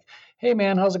sounds like. Hey,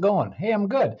 man, how's it going? Hey, I'm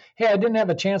good. Hey, I didn't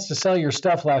have a chance to sell your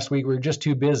stuff last week. We were just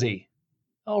too busy.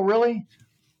 Oh, really?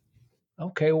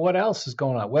 Okay, what else is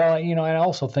going on? Well, I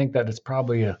also think that it's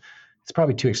probably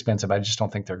too expensive. I just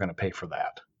don't think they're going to pay for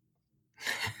that.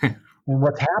 And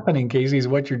what's happening, Casey, is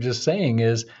what you're just saying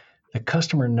is the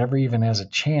customer never even has a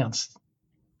chance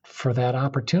for that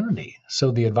opportunity.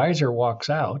 So the advisor walks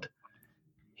out.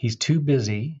 He's too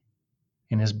busy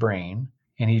in his brain,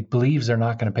 and he believes they're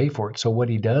not going to pay for it. So what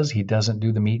he does, he doesn't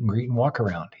do the meet and greet and walk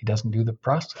around. He doesn't do the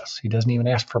process. He doesn't even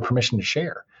ask for permission to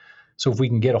share. So if we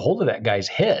can get a hold of that guy's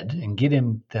head and get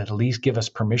him to at least give us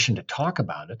permission to talk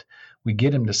about it, we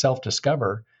get him to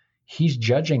self-discover he's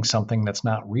judging something that's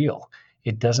not real.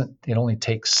 It only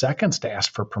takes seconds to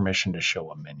ask for permission to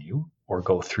show a menu or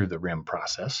go through the RIM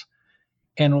process.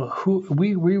 And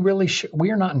we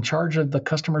are not in charge of the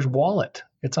customer's wallet.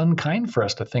 It's unkind for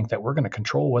us to think that we're going to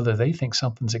control whether they think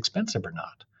something's expensive or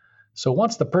not. So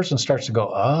once the person starts to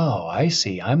go, oh, I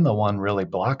see, I'm the one really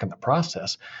blocking the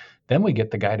process, then we get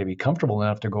the guy to be comfortable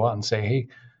enough to go out and say, hey,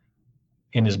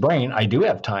 in his brain, I do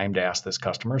have time to ask this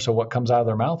customer. So what comes out of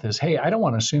their mouth is, hey, I don't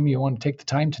want to assume you want to take the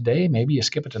time today. Maybe you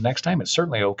skip it to next time. It's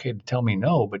certainly okay to tell me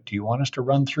no, but do you want us to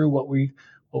run through what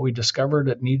we discovered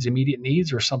that needs immediate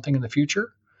needs or something in the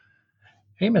future?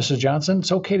 Hey, Mrs. Johnson,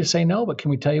 it's okay to say no, but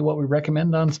can we tell you what we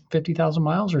recommend on 50,000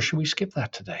 miles, or should we skip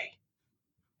that today?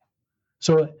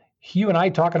 So you and I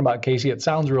talking about, Casey, it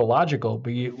sounds real logical,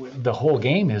 but the whole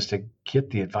game is to get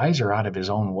the advisor out of his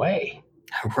own way.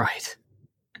 Right.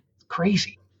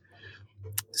 Crazy.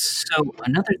 So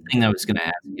another thing I was going to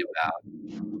ask you about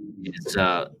is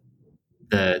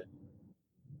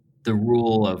the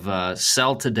rule of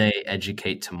sell today,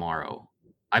 educate tomorrow.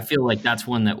 I feel like that's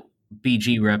one that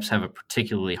BG reps have a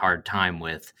particularly hard time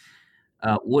with.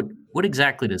 What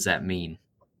exactly does that mean?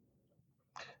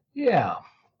 Yeah.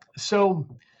 So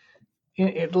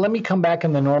let me come back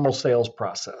in the normal sales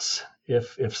process.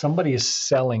 If somebody is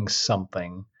selling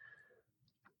something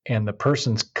and the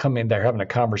person's coming, they're having a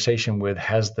conversation with,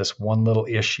 has this one little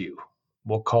issue,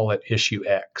 we'll call it issue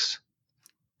X.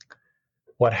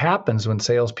 What happens when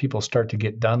salespeople start to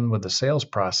get done with the sales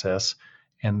process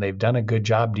and they've done a good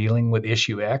job dealing with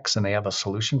issue X and they have a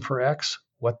solution for X,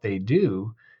 what they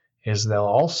do is they'll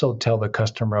also tell the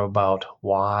customer about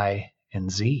Y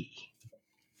and Z.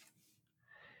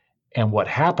 And what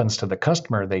happens to the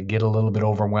customer, they get a little bit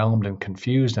overwhelmed and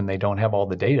confused and they don't have all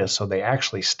the data. So they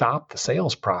actually stop the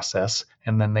sales process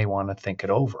and then they want to think it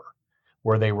over.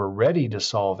 Where they were ready to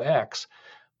solve X,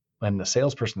 and the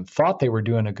salesperson thought they were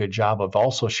doing a good job of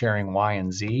also sharing Y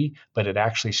and Z, but it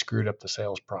actually screwed up the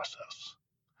sales process.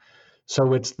 So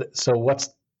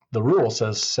the rule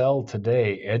says sell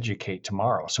today, educate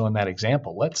tomorrow. So in that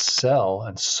example, let's sell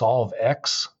and solve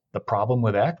X, the problem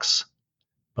with X,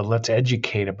 but let's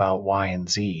educate about Y and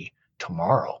Z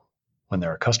tomorrow when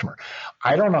they're a customer.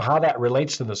 I don't know how that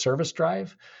relates to the service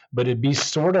drive, but it'd be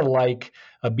sort of like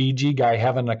a BG guy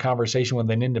having a conversation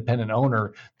with an independent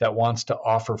owner that wants to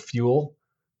offer fuel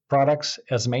products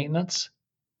as maintenance.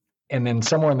 And then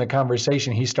somewhere in the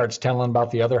conversation, he starts telling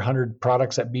about the other 100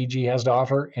 products that BG has to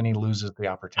offer, and he loses the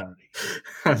opportunity.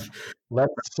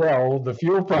 Let's sell the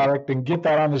fuel product and get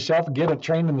that on the shelf, get it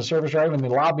trained in the service drive in the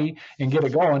lobby and get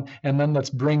it going. And then let's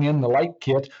bring in the light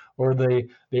kit or the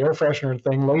air freshener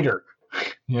thing later,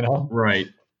 Right.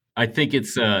 I think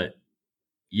it's,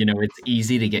 it's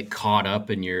easy to get caught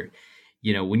up in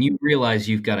when you realize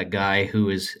you've got a guy who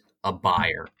is a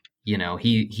buyer,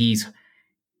 he's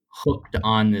hooked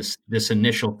on this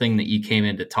initial thing that you came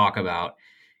in to talk about.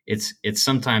 It's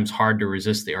sometimes hard to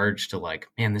resist the urge to like,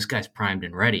 man, this guy's primed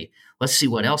and ready. Let's see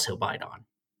what else he'll bite on.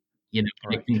 Right.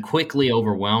 It can quickly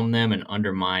overwhelm them and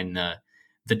undermine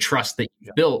the trust that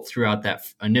you've built throughout that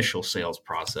initial sales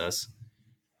process.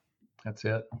 That's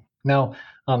it. Now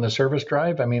on the service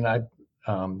drive, I mean,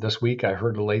 this week I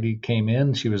heard a lady came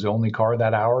in. She was the only car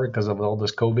that hour because of all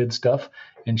this COVID stuff,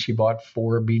 and she bought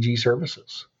 4 BG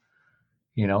services.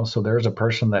 So there's a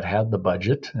person that had the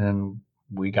budget, and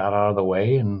we got out of the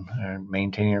way and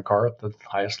maintaining her car at the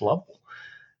highest level.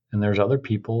 And there's other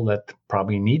people that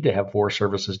probably need to have 4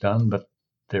 services done, but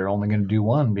they're only going to do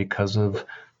 1 because of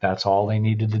that's all they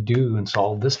needed to do and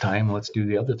solve this time. Let's do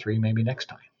the other 3 maybe next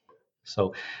time.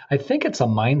 So I think it's a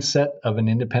mindset of an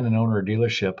independent owner or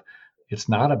dealership. It's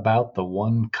not about the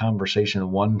one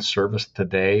conversation, one service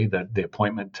today, the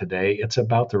appointment today. It's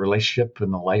about the relationship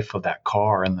and the life of that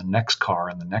car and the next car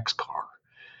and the next car.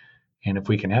 And if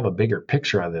we can have a bigger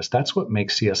picture of this, that's what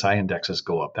makes CSI indexes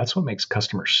go up. That's what makes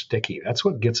customers sticky. That's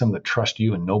what gets them to trust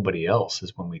you and nobody else,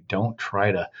 is when we don't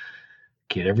try to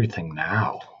get everything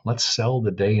now. Let's sell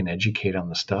the day and educate on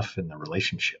the stuff in the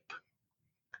relationship.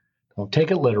 Don't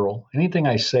take it literal. Anything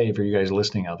I say for you guys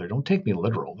listening out there, don't take me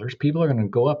literal. There's people that are going to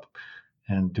go up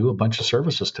and do a bunch of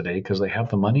services today because they have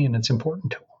the money and it's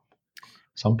important to them.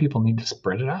 Some people need to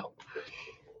spread it out.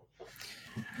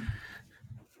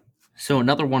 So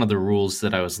another one of the rules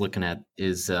that I was looking at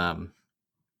is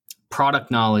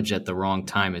product knowledge at the wrong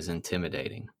time is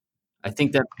intimidating. I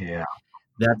think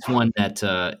that's one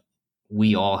that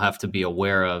we all have to be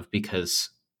aware of,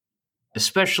 because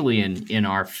especially in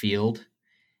our field,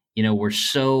 we're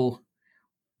so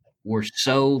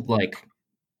like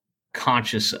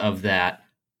conscious of that,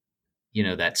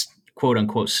 that's quote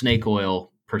unquote snake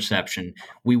oil perception.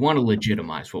 We want to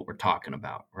legitimize what we're talking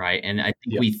about, right? And I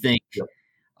think we think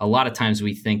a lot of times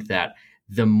we think that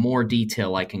the more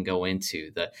detail I can go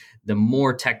into, the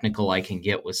more technical I can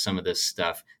get with some of this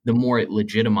stuff, the more it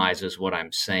legitimizes what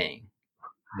I'm saying.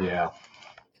 Yeah.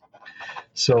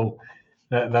 So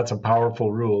that's a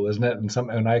powerful rule, isn't it?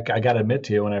 And I got to admit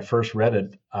to you, when I first read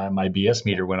it, my BS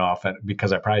meter went off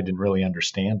because I probably didn't really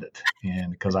understand it.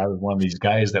 And because I was one of these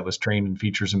guys that was trained in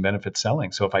features and benefits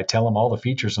selling. So if I tell them all the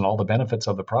features and all the benefits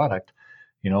of the product,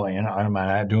 and am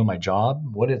I doing my job?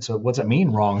 What's it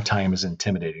mean wrong time is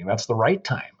intimidating? That's the right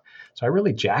time. So I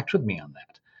really jacked with me on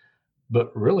that.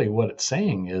 But really what it's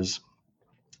saying is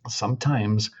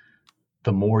sometimes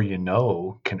the more you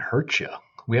know can hurt you.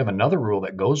 We have another rule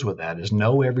that goes with that, is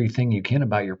know everything you can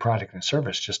about your product and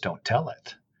service, just don't tell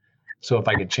it. So if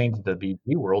I could change the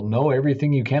BG world, know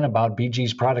everything you can about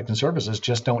BG's product and services,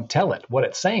 just don't tell it. What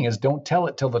it's saying is don't tell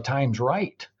it till the time's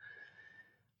right.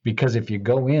 Because if you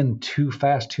go in too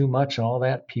fast, too much and all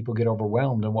that, people get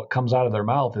overwhelmed. And what comes out of their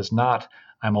mouth is not,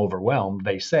 I'm overwhelmed.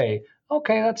 They say,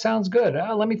 okay, that sounds good.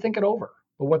 Let me think it over.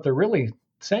 But what they're really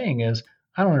saying is,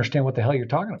 I don't understand what the hell you're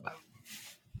talking about.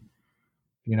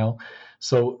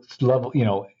 So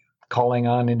calling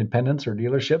on independents or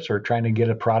dealerships or trying to get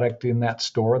a product in that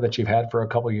store that you've had for a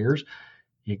couple of years,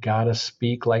 you got to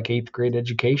speak like 8th grade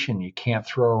education. You can't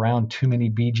throw around too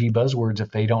many BG buzzwords if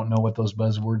they don't know what those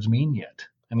buzzwords mean yet.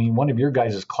 I mean, one of your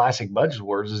guys' classic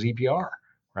buzzwords is EPR,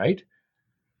 right?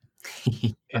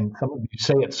 And some of you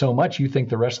say it so much, you think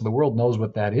the rest of the world knows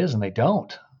what that is, and they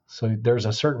don't. So there's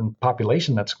a certain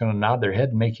population that's going to nod their head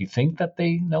and make you think that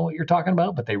they know what you're talking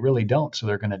about, but they really don't. So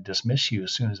they're going to dismiss you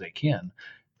as soon as they can,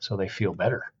 so they feel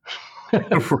better. But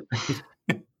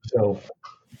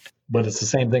it's the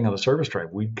same thing on the service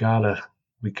drive. We gotta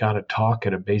talk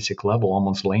at a basic level,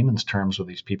 almost layman's terms with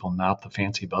these people, not the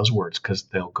fancy buzzwords, because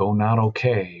they'll go not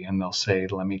okay, and they'll say,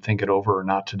 let me think it over, or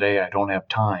not today, I don't have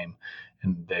time.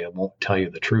 And they won't tell you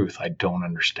the truth. I don't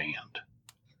understand.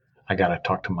 I got to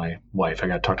talk to my wife. I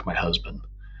got to talk to my husband.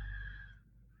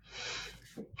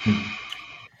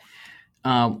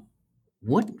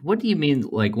 What do you mean?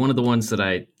 Like, one of the ones that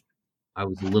I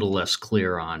was a little less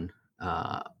clear on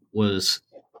was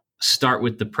start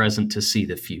with the present to see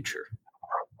the future.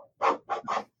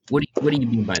 What do you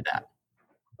mean by that?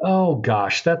 Oh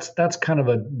gosh, that's kind of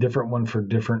a different one for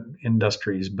different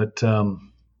industries, but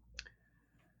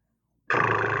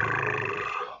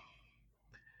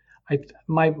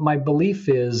my belief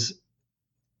is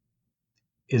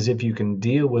if you can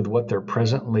deal with what they're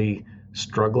presently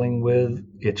struggling with,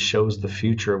 it shows the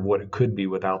future of what it could be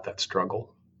without that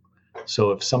struggle.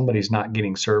 So if somebody's not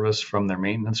getting service from their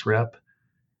maintenance rep,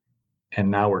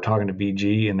 and now we're talking to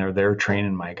BG and they're there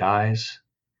training my guys,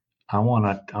 I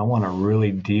want to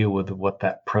really deal with what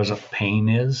that present pain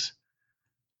is,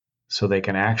 so they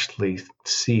can actually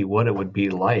see what it would be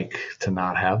like to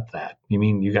not have that. You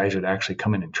mean you guys would actually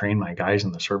come in and train my guys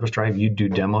in the service drive? You do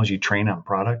demos, you train on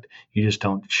product. You just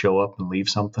don't show up and leave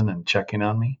something and check in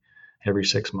on me every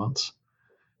 6 months.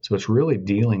 So it's really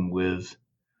dealing with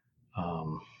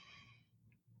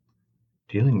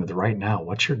right now.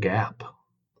 What's your gap?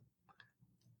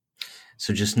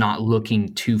 So just not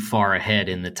looking too far ahead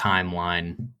in the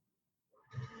timeline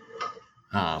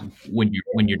when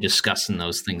you're discussing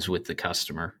those things with the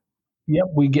customer. Yep,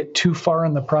 we get too far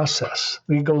in the process.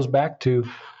 It goes back to,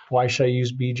 why should I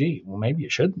use BG? Well, maybe you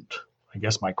shouldn't. I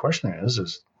guess my question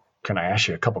is can I ask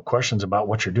you a couple questions about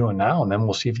what you're doing now, and then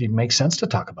we'll see if it makes sense to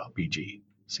talk about BG.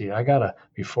 See,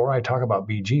 before I talk about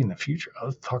BG in the future,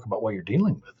 I'll talk about what you're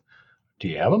dealing with. Do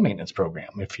you have a maintenance program?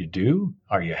 If you do,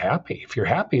 are you happy? If you're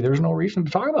happy, there's no reason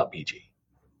to talk about BG.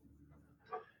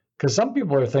 Because some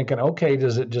people are thinking, okay,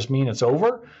 does it just mean it's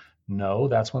over? No,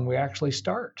 that's when we actually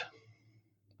start.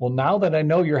 Well, now that I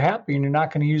know you're happy and you're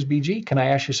not going to use BG, can I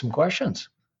ask you some questions?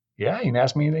 Yeah, you can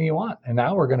ask me anything you want. And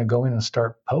now we're going to go in and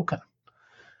start poking.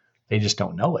 They just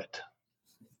don't know it.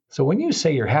 So when you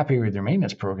say you're happy with your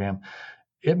maintenance program,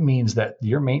 it means that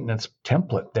your maintenance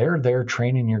template, they're there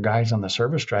training your guys on the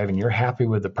service drive, and you're happy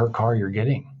with the per car you're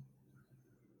getting.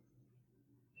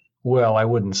 Well, I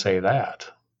wouldn't say that.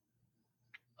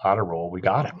 Auto roll, we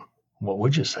got him. What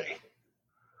would you say?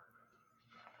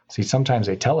 See, sometimes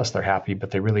they tell us they're happy, but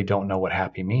they really don't know what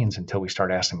happy means until we start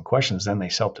asking questions. Then they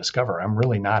self-discover, I'm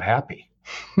really not happy.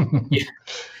 Yeah.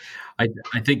 I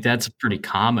think that's a pretty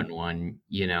common one.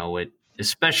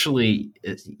 Especially,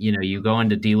 you go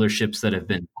into dealerships that have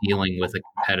been dealing with a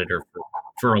competitor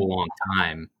for a long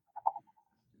time.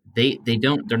 They're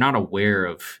not aware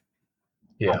of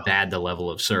how bad the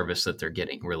level of service that they're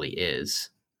getting really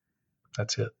is.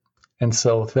 That's it. And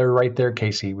so if they're right there,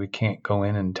 Casey, we can't go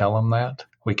in and tell them that.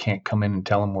 We can't come in and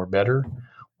tell them we're better.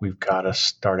 We've got to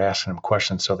start asking them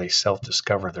questions so they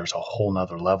self-discover there's a whole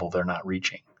nother level they're not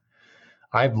reaching.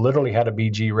 I've literally had a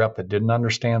BG rep that didn't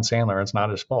understand Sandler. It's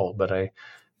not his fault, but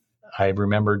I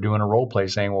remember doing a role play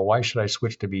saying, well, why should I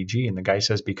switch to BG? And the guy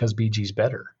says, because BG's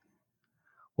better.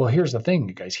 Well, here's the thing,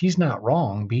 you guys. He's not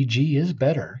wrong. BG is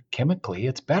better. Chemically,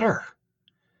 it's better.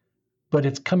 But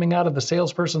it's coming out of the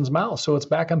salesperson's mouth. So it's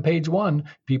back on page 1.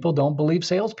 People don't believe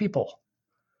salespeople.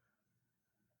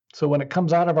 So when it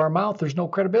comes out of our mouth, there's no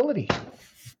credibility.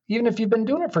 Even if you've been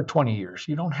doing it for 20 years,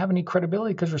 you don't have any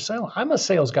credibility because you're selling. I'm a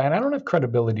sales guy, and I don't have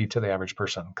credibility to the average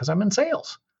person because I'm in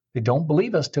sales. They don't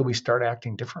believe us till we start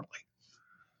acting differently.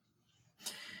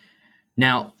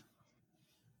 Now,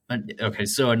 okay,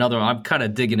 so I'm kind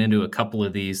of digging into a couple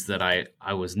of these that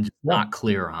I was not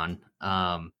clear on.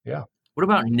 What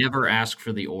about never ask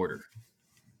for the order?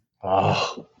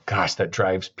 Oh, gosh, that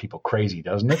drives people crazy,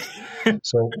 doesn't it?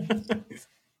 So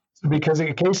because,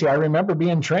 Casey, I remember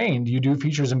being trained. You do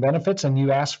features and benefits, and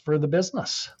you ask for the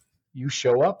business. You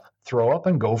show up, throw up,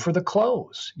 and go for the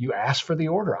close. You ask for the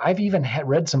order. I've even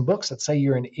read some books that say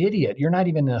you're an idiot. You're not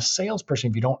even a salesperson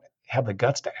if you don't have the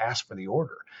guts to ask for the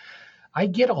order. I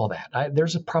get all that.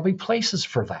 There's probably places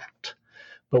for that.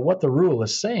 But what the rule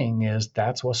is saying is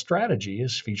that's what strategy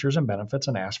is: features and benefits,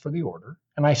 and ask for the order.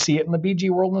 And I see it in the BG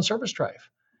world in the service drive.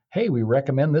 Hey, we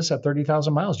recommend this at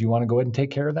 30,000 miles. Do you want to go ahead and take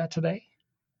care of that today?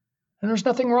 And there's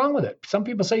nothing wrong with it. Some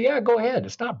people say, yeah, go ahead.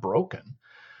 It's not broken.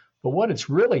 But what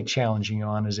it's really challenging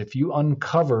on is if you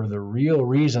uncover the real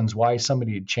reasons why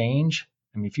somebody would change.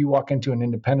 I mean, if you walk into an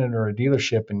independent or a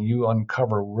dealership and you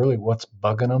uncover really what's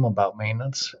bugging them about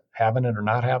maintenance, having it or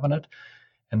not having it,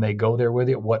 and they go there with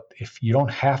it, if you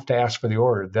don't have to ask for the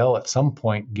order, they'll at some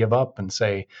point give up and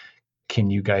say,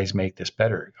 can you guys make this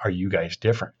better? Are you guys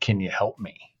different? Can you help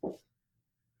me?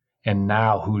 And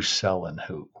now who's selling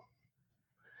who?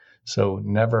 So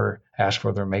never ask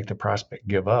for them, make the prospect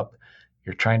give up.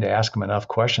 You're trying to ask them enough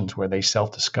questions where they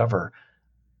self-discover,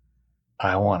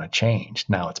 I want to change.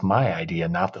 Now it's my idea,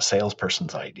 not the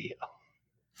salesperson's idea.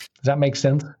 Does that make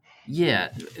sense?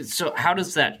 Yeah. So how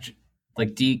does that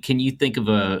like can you think of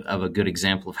a good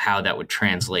example of how that would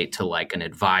translate to like an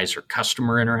advisor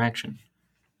customer interaction?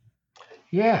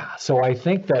 Yeah. So I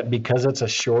think that because it's a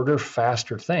shorter,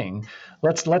 faster thing,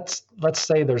 let's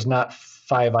say there's not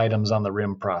 5 items on the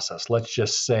rim process. Let's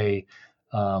just say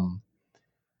um,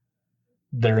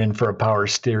 they're in for a power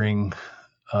steering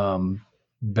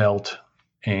belt,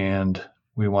 and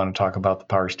we want to talk about the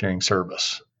power steering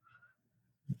service.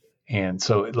 And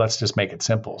so let's just make it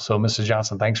simple. So, Mrs.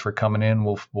 Johnson, thanks for coming in.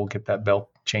 We'll get that belt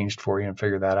changed for you and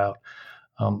figure that out.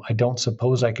 I don't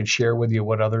suppose I could share with you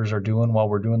what others are doing while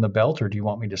we're doing the belt, or do you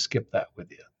want me to skip that with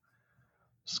you?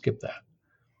 Skip that.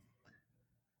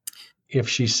 If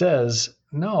she says,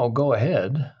 no, go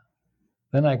ahead,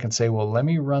 then I can say, well, let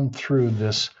me run through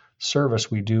this service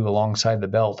we do alongside the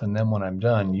belt. And then when I'm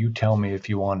done, you tell me if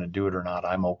you want to do it or not.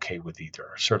 I'm okay with either.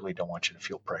 I certainly don't want you to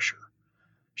feel pressure.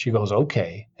 She goes,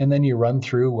 okay. And then you run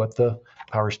through what the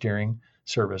power steering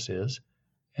service is.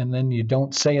 And then you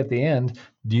don't say at the end,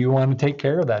 do you want to take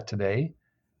care of that today?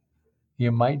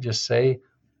 You might just say,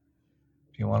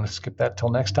 you want to skip that till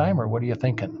next time, or what are you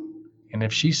thinking? And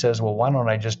if she says, well, why don't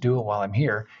I just do it while I'm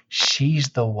here? She's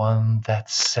the one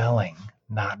that's selling,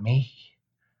 not me.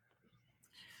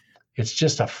 It's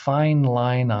just a fine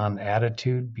line on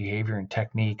attitude, behavior, and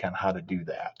technique on how to do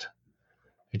that.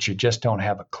 That you just don't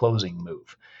have a closing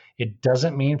move. It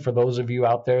doesn't mean, for those of you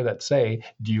out there that say,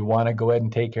 do you want to go ahead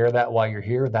and take care of that while you're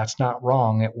here? That's not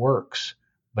wrong. It works.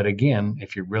 But again,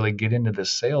 if you really get into this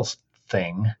sales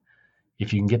thing,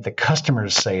 if you can get the customer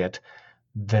to say it,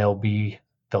 they'll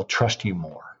trust you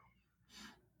more.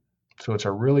 So it's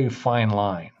a really fine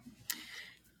line.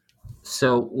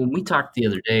 So when we talked the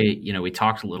other day, we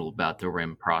talked a little about the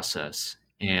RIM process,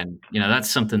 and that's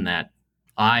something that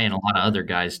I and a lot of other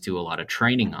guys do a lot of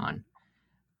training on.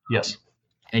 Yes.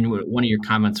 And one of your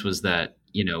comments was that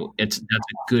that's a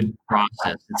good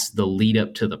process. It's the lead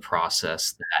up to the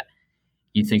process that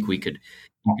you think you could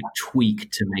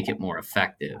tweak to make it more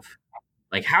effective.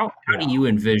 Like how do you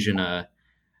envision an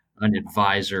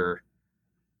advisor,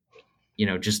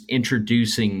 just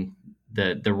introducing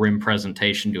the RIM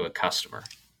presentation to a customer?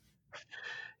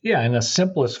 Yeah, in the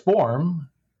simplest form,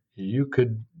 you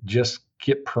could just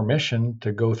get permission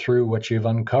to go through what you've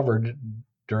uncovered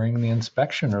during the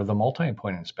inspection or the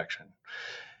multi-point inspection.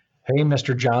 Hey,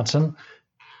 Mr. Johnson,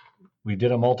 we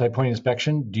did a multi-point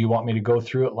inspection. Do you want me to go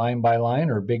through it line by line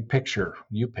or big picture?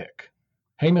 You pick.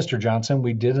 Hey, Mr. Johnson,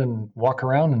 we did a walk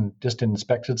around and just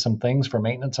inspected some things for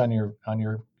maintenance on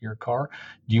your car.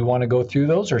 Do you want to go through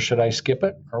those, or should I skip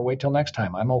it or wait till next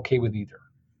time? I'm okay with either.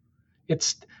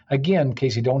 It's, again,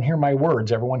 Casey, don't hear my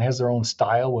words. Everyone has their own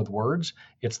style with words.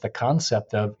 It's the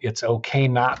concept of it's okay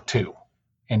not to.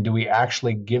 And do we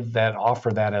actually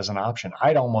offer that as an option?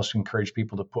 I'd almost encourage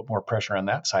people to put more pressure on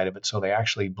that side of it so they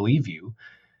actually believe you.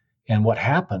 And what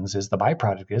happens is the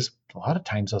byproduct is a lot of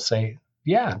times they'll say,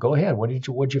 yeah, go ahead.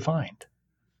 What'd you find?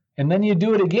 And then you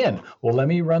do it again. Well, let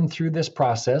me run through this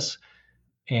process.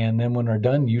 And then when we're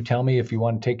done, you tell me if you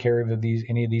want to take care of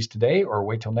any of these today or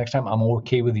wait till next time. I'm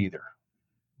okay with either.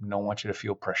 Don't want you to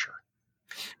feel pressure.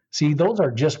 See, those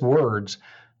are just words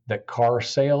that car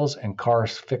sales and car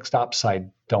fixed ops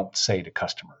side don't say to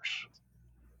customers.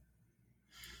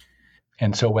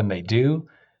 And so when they do,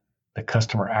 the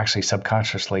customer actually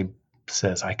subconsciously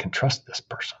says, I can trust this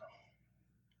person.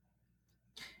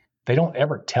 They don't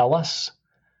ever tell us.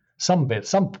 Some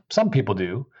people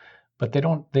do, but they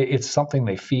don't. It's something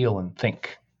they feel and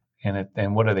think.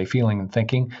 And what are they feeling and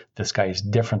thinking? This guy is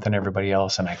different than everybody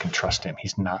else, and I can trust him.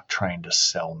 He's not trying to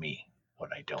sell me what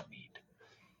I don't need.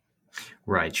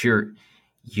 Right.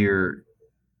 You're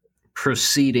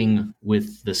proceeding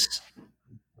with this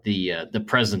the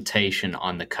presentation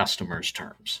on the customer's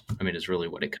terms. I mean, is really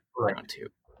what it comes down to.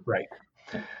 Right.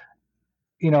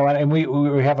 And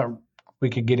we haven't. We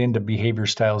could get into behavior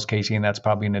styles, Casey, and that's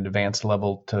probably an advanced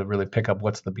level to really pick up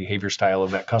what's the behavior style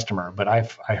of that customer. But I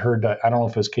heard, I don't know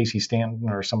if it was Casey Stanton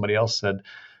or somebody else said,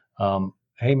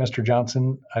 hey, Mr.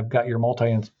 Johnson, I've got your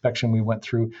multi-inspection we went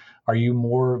through. Are you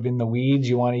more in the weeds?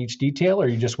 You want each detail, or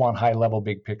you just want high level,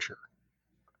 big picture?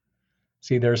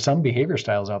 See, there's some behavior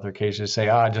styles out there, Casey, that say,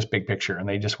 just big picture. And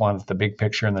they just want the big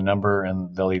picture and the number,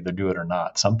 and they'll either do it or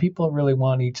not. Some people really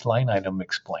want each line item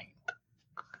explained.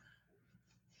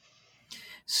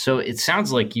 So it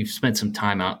sounds like you've spent some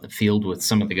time out in the field with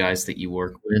some of the guys that you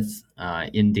work with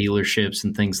in dealerships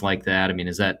and things like that. I mean,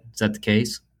 is that the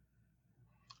case?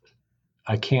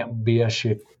 I can't BS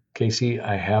you, Casey.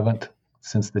 I haven't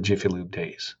since the Jiffy Lube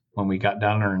days when we got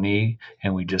down on our knee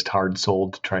and we just hard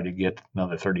sold to try to get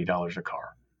another $30 a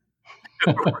car.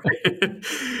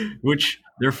 Which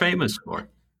they're famous for.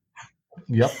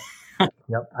 Yep.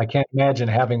 Yep. I can't imagine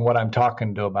having what I'm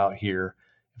talking to about here.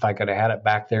 If I could have had it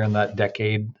back there in that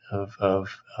decade of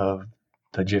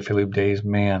the Jiffy Lube days,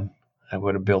 man, I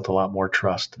would have built a lot more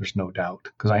trust. There's no doubt.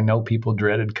 Because I know people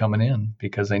dreaded coming in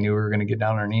because they knew we were going to get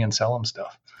down on our knee and sell them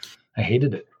stuff. I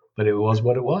hated it, but it was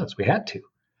what it was. We had to.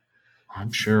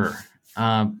 I'm sure.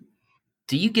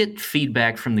 Do you get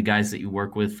feedback from the guys that you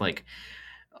work with? Like,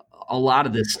 a lot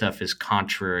of this stuff is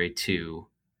contrary to,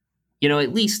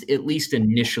 at least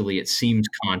initially, it seems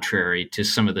contrary to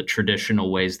some of the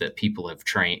traditional ways that people have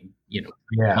trained,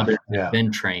 others have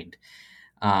been trained.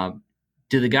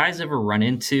 Do the guys ever run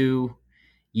into,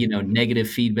 negative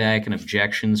feedback and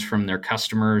objections from their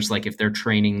customers, like if they're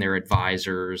training their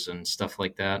advisors and stuff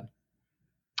like that?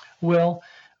 Well,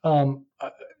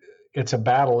 it's a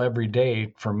battle every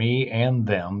day for me and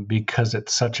them because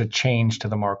it's such a change to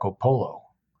the Marco Polo.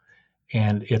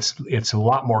 And it's a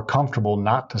lot more comfortable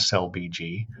not to sell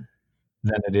BG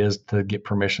than it is to get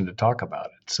permission to talk about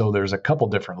it. So there's a couple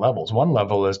different levels. One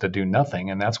level is to do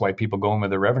nothing, and that's why people go in with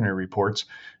their revenue reports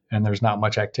and there's not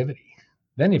much activity.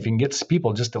 Then if you can get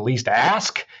people just at least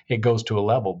ask, it goes to a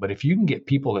level. But if you can get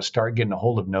people to start getting a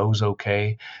hold of knows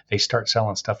okay, they start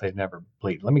selling stuff they've never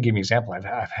believed. Let me give you an example. I've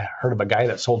heard of a guy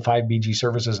that sold 5 BG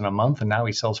services in a month, and now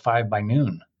he sells 5 by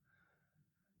noon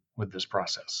with this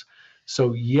process.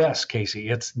 So yes, Casey,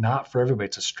 it's not for everybody.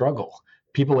 It's a struggle.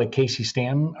 People like Casey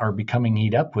Stanton are becoming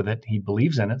eat up with it. He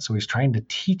believes in it, so he's trying to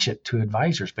teach it to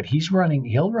advisors. But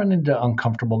he'll run into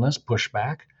uncomfortableness,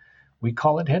 pushback. We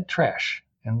call it head trash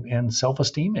and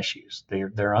self-esteem issues.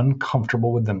 They're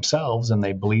uncomfortable with themselves and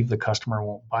they believe the customer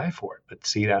won't buy for it. But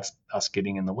see, that's us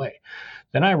getting in the way.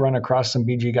 Then I run across some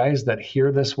BG guys that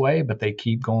hear this way, but they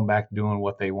keep going back to doing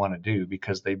what they want to do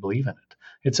because they believe in it.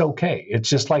 It's okay. It's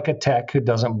just like a tech who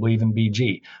doesn't believe in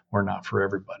BG. We're not for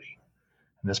everybody.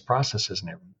 And this process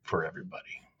isn't for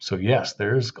everybody. So yes,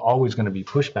 there's always going to be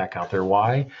pushback out there.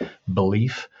 Why?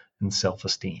 Belief and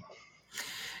self-esteem.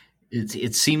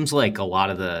 It seems like a lot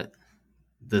of the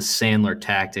Sandler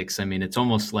tactics. I mean, it's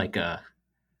almost like a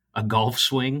golf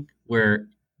swing where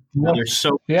there's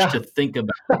so much to think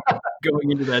about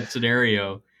going into that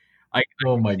scenario.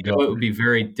 Oh my God. It would be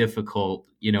very difficult,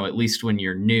 at least when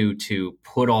you're new, to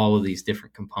put all of these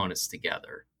different components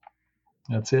together.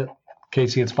 That's it.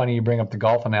 Casey, it's funny you bring up the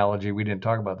golf analogy. We didn't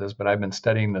talk about this, but I've been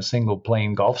studying the single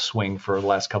plane golf swing for the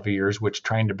last couple of years, which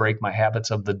trying to break my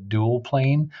habits of the dual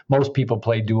plane. Most people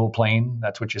play dual plane.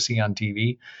 That's what you see on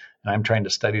TV. And I'm trying to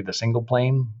study the single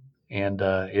plane, and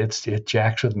it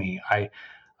jacks with me.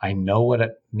 I know what I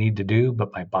need to do,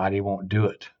 but my body won't do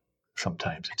it.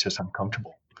 Sometimes it's just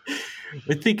uncomfortable.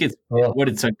 I think what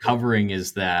it's uncovering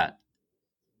is that,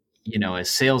 as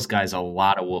sales guys, a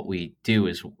lot of what we do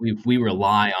is we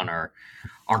rely on our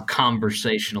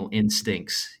conversational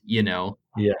instincts,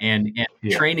 and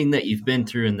training that you've been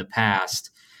through in the past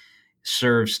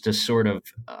serves to sort of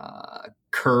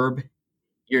curb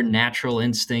your natural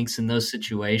instincts in those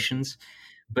situations.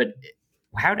 But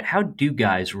how do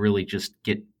guys really just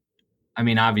get, I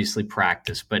mean, obviously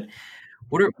practice, but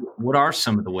what are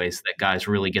some of the ways that guys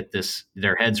really get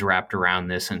their heads wrapped around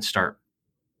this and start,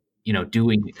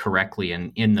 doing it correctly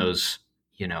in those,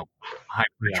 high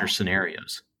pressure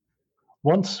scenarios?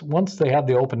 Once they have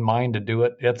the open mind to do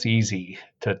it, it's easy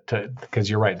to because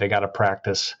you're right. They got to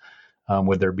practice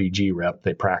with their BG rep.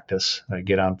 They practice, they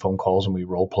get on phone calls and we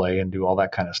role play and do all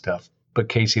that kind of stuff. But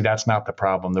Casey, that's not the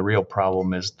problem. The real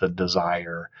problem is the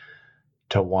desire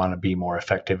to want to be more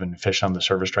effective and efficient on the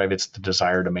service drive. It's the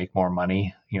desire to make more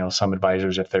money. Some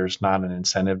advisors, if there's not an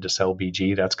incentive to sell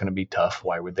BG, that's going to be tough.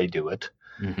 Why would they do it?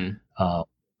 Mm-hmm.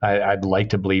 I'd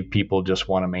like to believe people just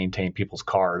want to maintain people's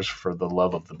cars for the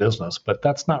love of the business, but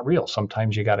that's not real.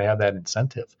 Sometimes you got to have that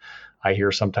incentive. I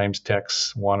hear sometimes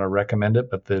techs want to recommend it,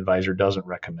 but the advisor doesn't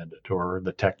recommend it, or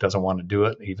the tech doesn't want to do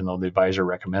it, even though the advisor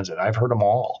recommends it. I've heard them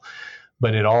all,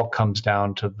 but it all comes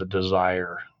down to the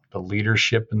desire. The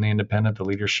leadership in the independent, the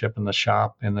leadership in the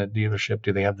shop, in the dealership,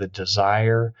 do they have the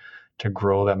desire to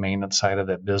grow that maintenance side of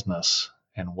that business?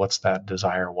 And what's that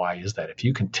desire? Why is that? If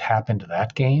you can tap into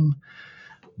that game,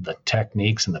 the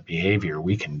techniques and the behavior,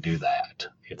 we can do that.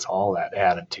 It's all that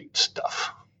attitude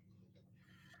stuff.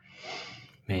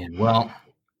 Man, well,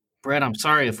 Brett, I'm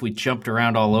sorry if we jumped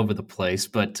around all over the place,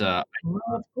 but that's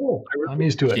cool. I'm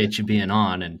used to it. Appreciate you being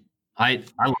on, and I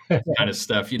love this kind of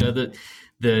stuff.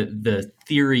 The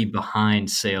theory behind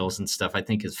sales and stuff, I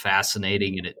think, is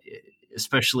fascinating, and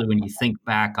especially when you think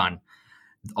back on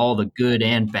all the good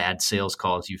and bad sales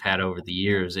calls you've had over the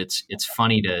years. It's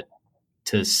funny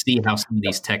to see how some of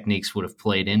these techniques would have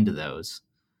played into those.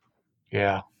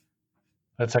 Yeah,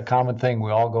 that's a common thing.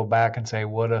 We all go back and say,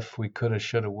 "What if we could have,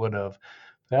 should have, would have?"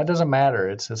 That doesn't matter.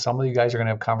 It's some of you guys are going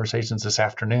to have conversations this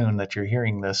afternoon that you're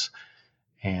hearing this.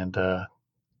 And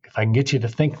if I can get you to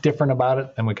think different about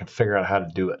it, then we can figure out how to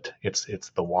do it. It's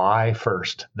the why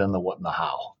first, then the what and the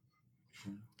how.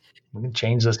 We can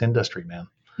change this industry, man.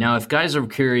 Now, if guys are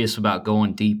curious about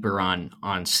going deeper on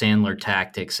Sandler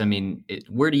tactics, I mean,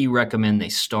 where do you recommend they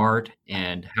start,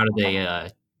 and how do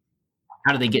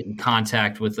they get in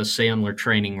contact with a Sandler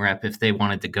training rep if they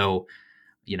wanted to go,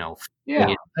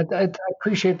 Yeah, I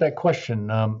appreciate that question.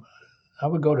 I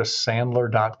would go to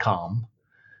sandler.com,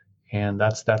 and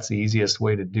that's the easiest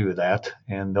way to do that.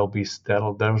 And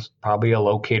there's probably a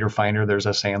locator finder. There's a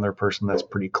Sandler person that's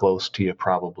pretty close to you,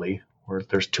 probably, where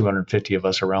there's 250 of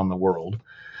us around the world.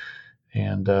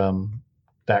 And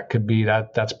that could be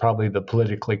that's probably the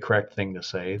politically correct thing to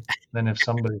say. Then if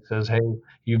somebody says, hey,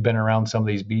 you've been around some of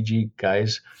these BG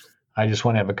guys, I just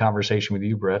want to have a conversation with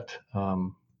you, Brett.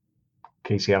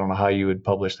 Casey, I don't know how you would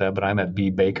publish that, but I'm at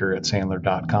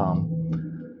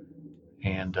bbaker@sandler.com.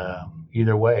 And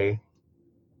either way,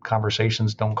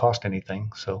 conversations don't cost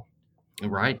anything. So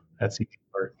right, that's the easy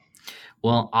part.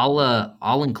 Well,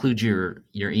 I'll include your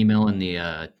email in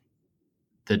the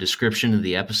description of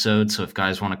the episode. So if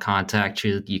guys want to contact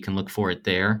you, you can look for it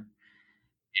there.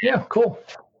 Yeah, cool.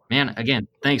 Man, again,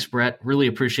 thanks, Brett. Really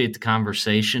appreciate the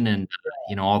conversation and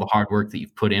all the hard work that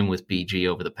you've put in with BG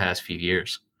over the past few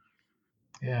years.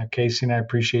 Yeah, Casey, and I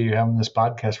appreciate you having this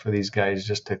podcast for these guys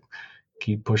just to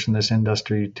keep pushing this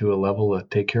industry to a level to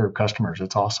take care of customers.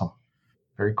 It's awesome.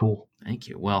 Very cool. Thank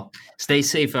you. Well, stay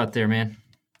safe out there, man.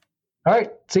 All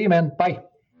right. See you, man. Bye.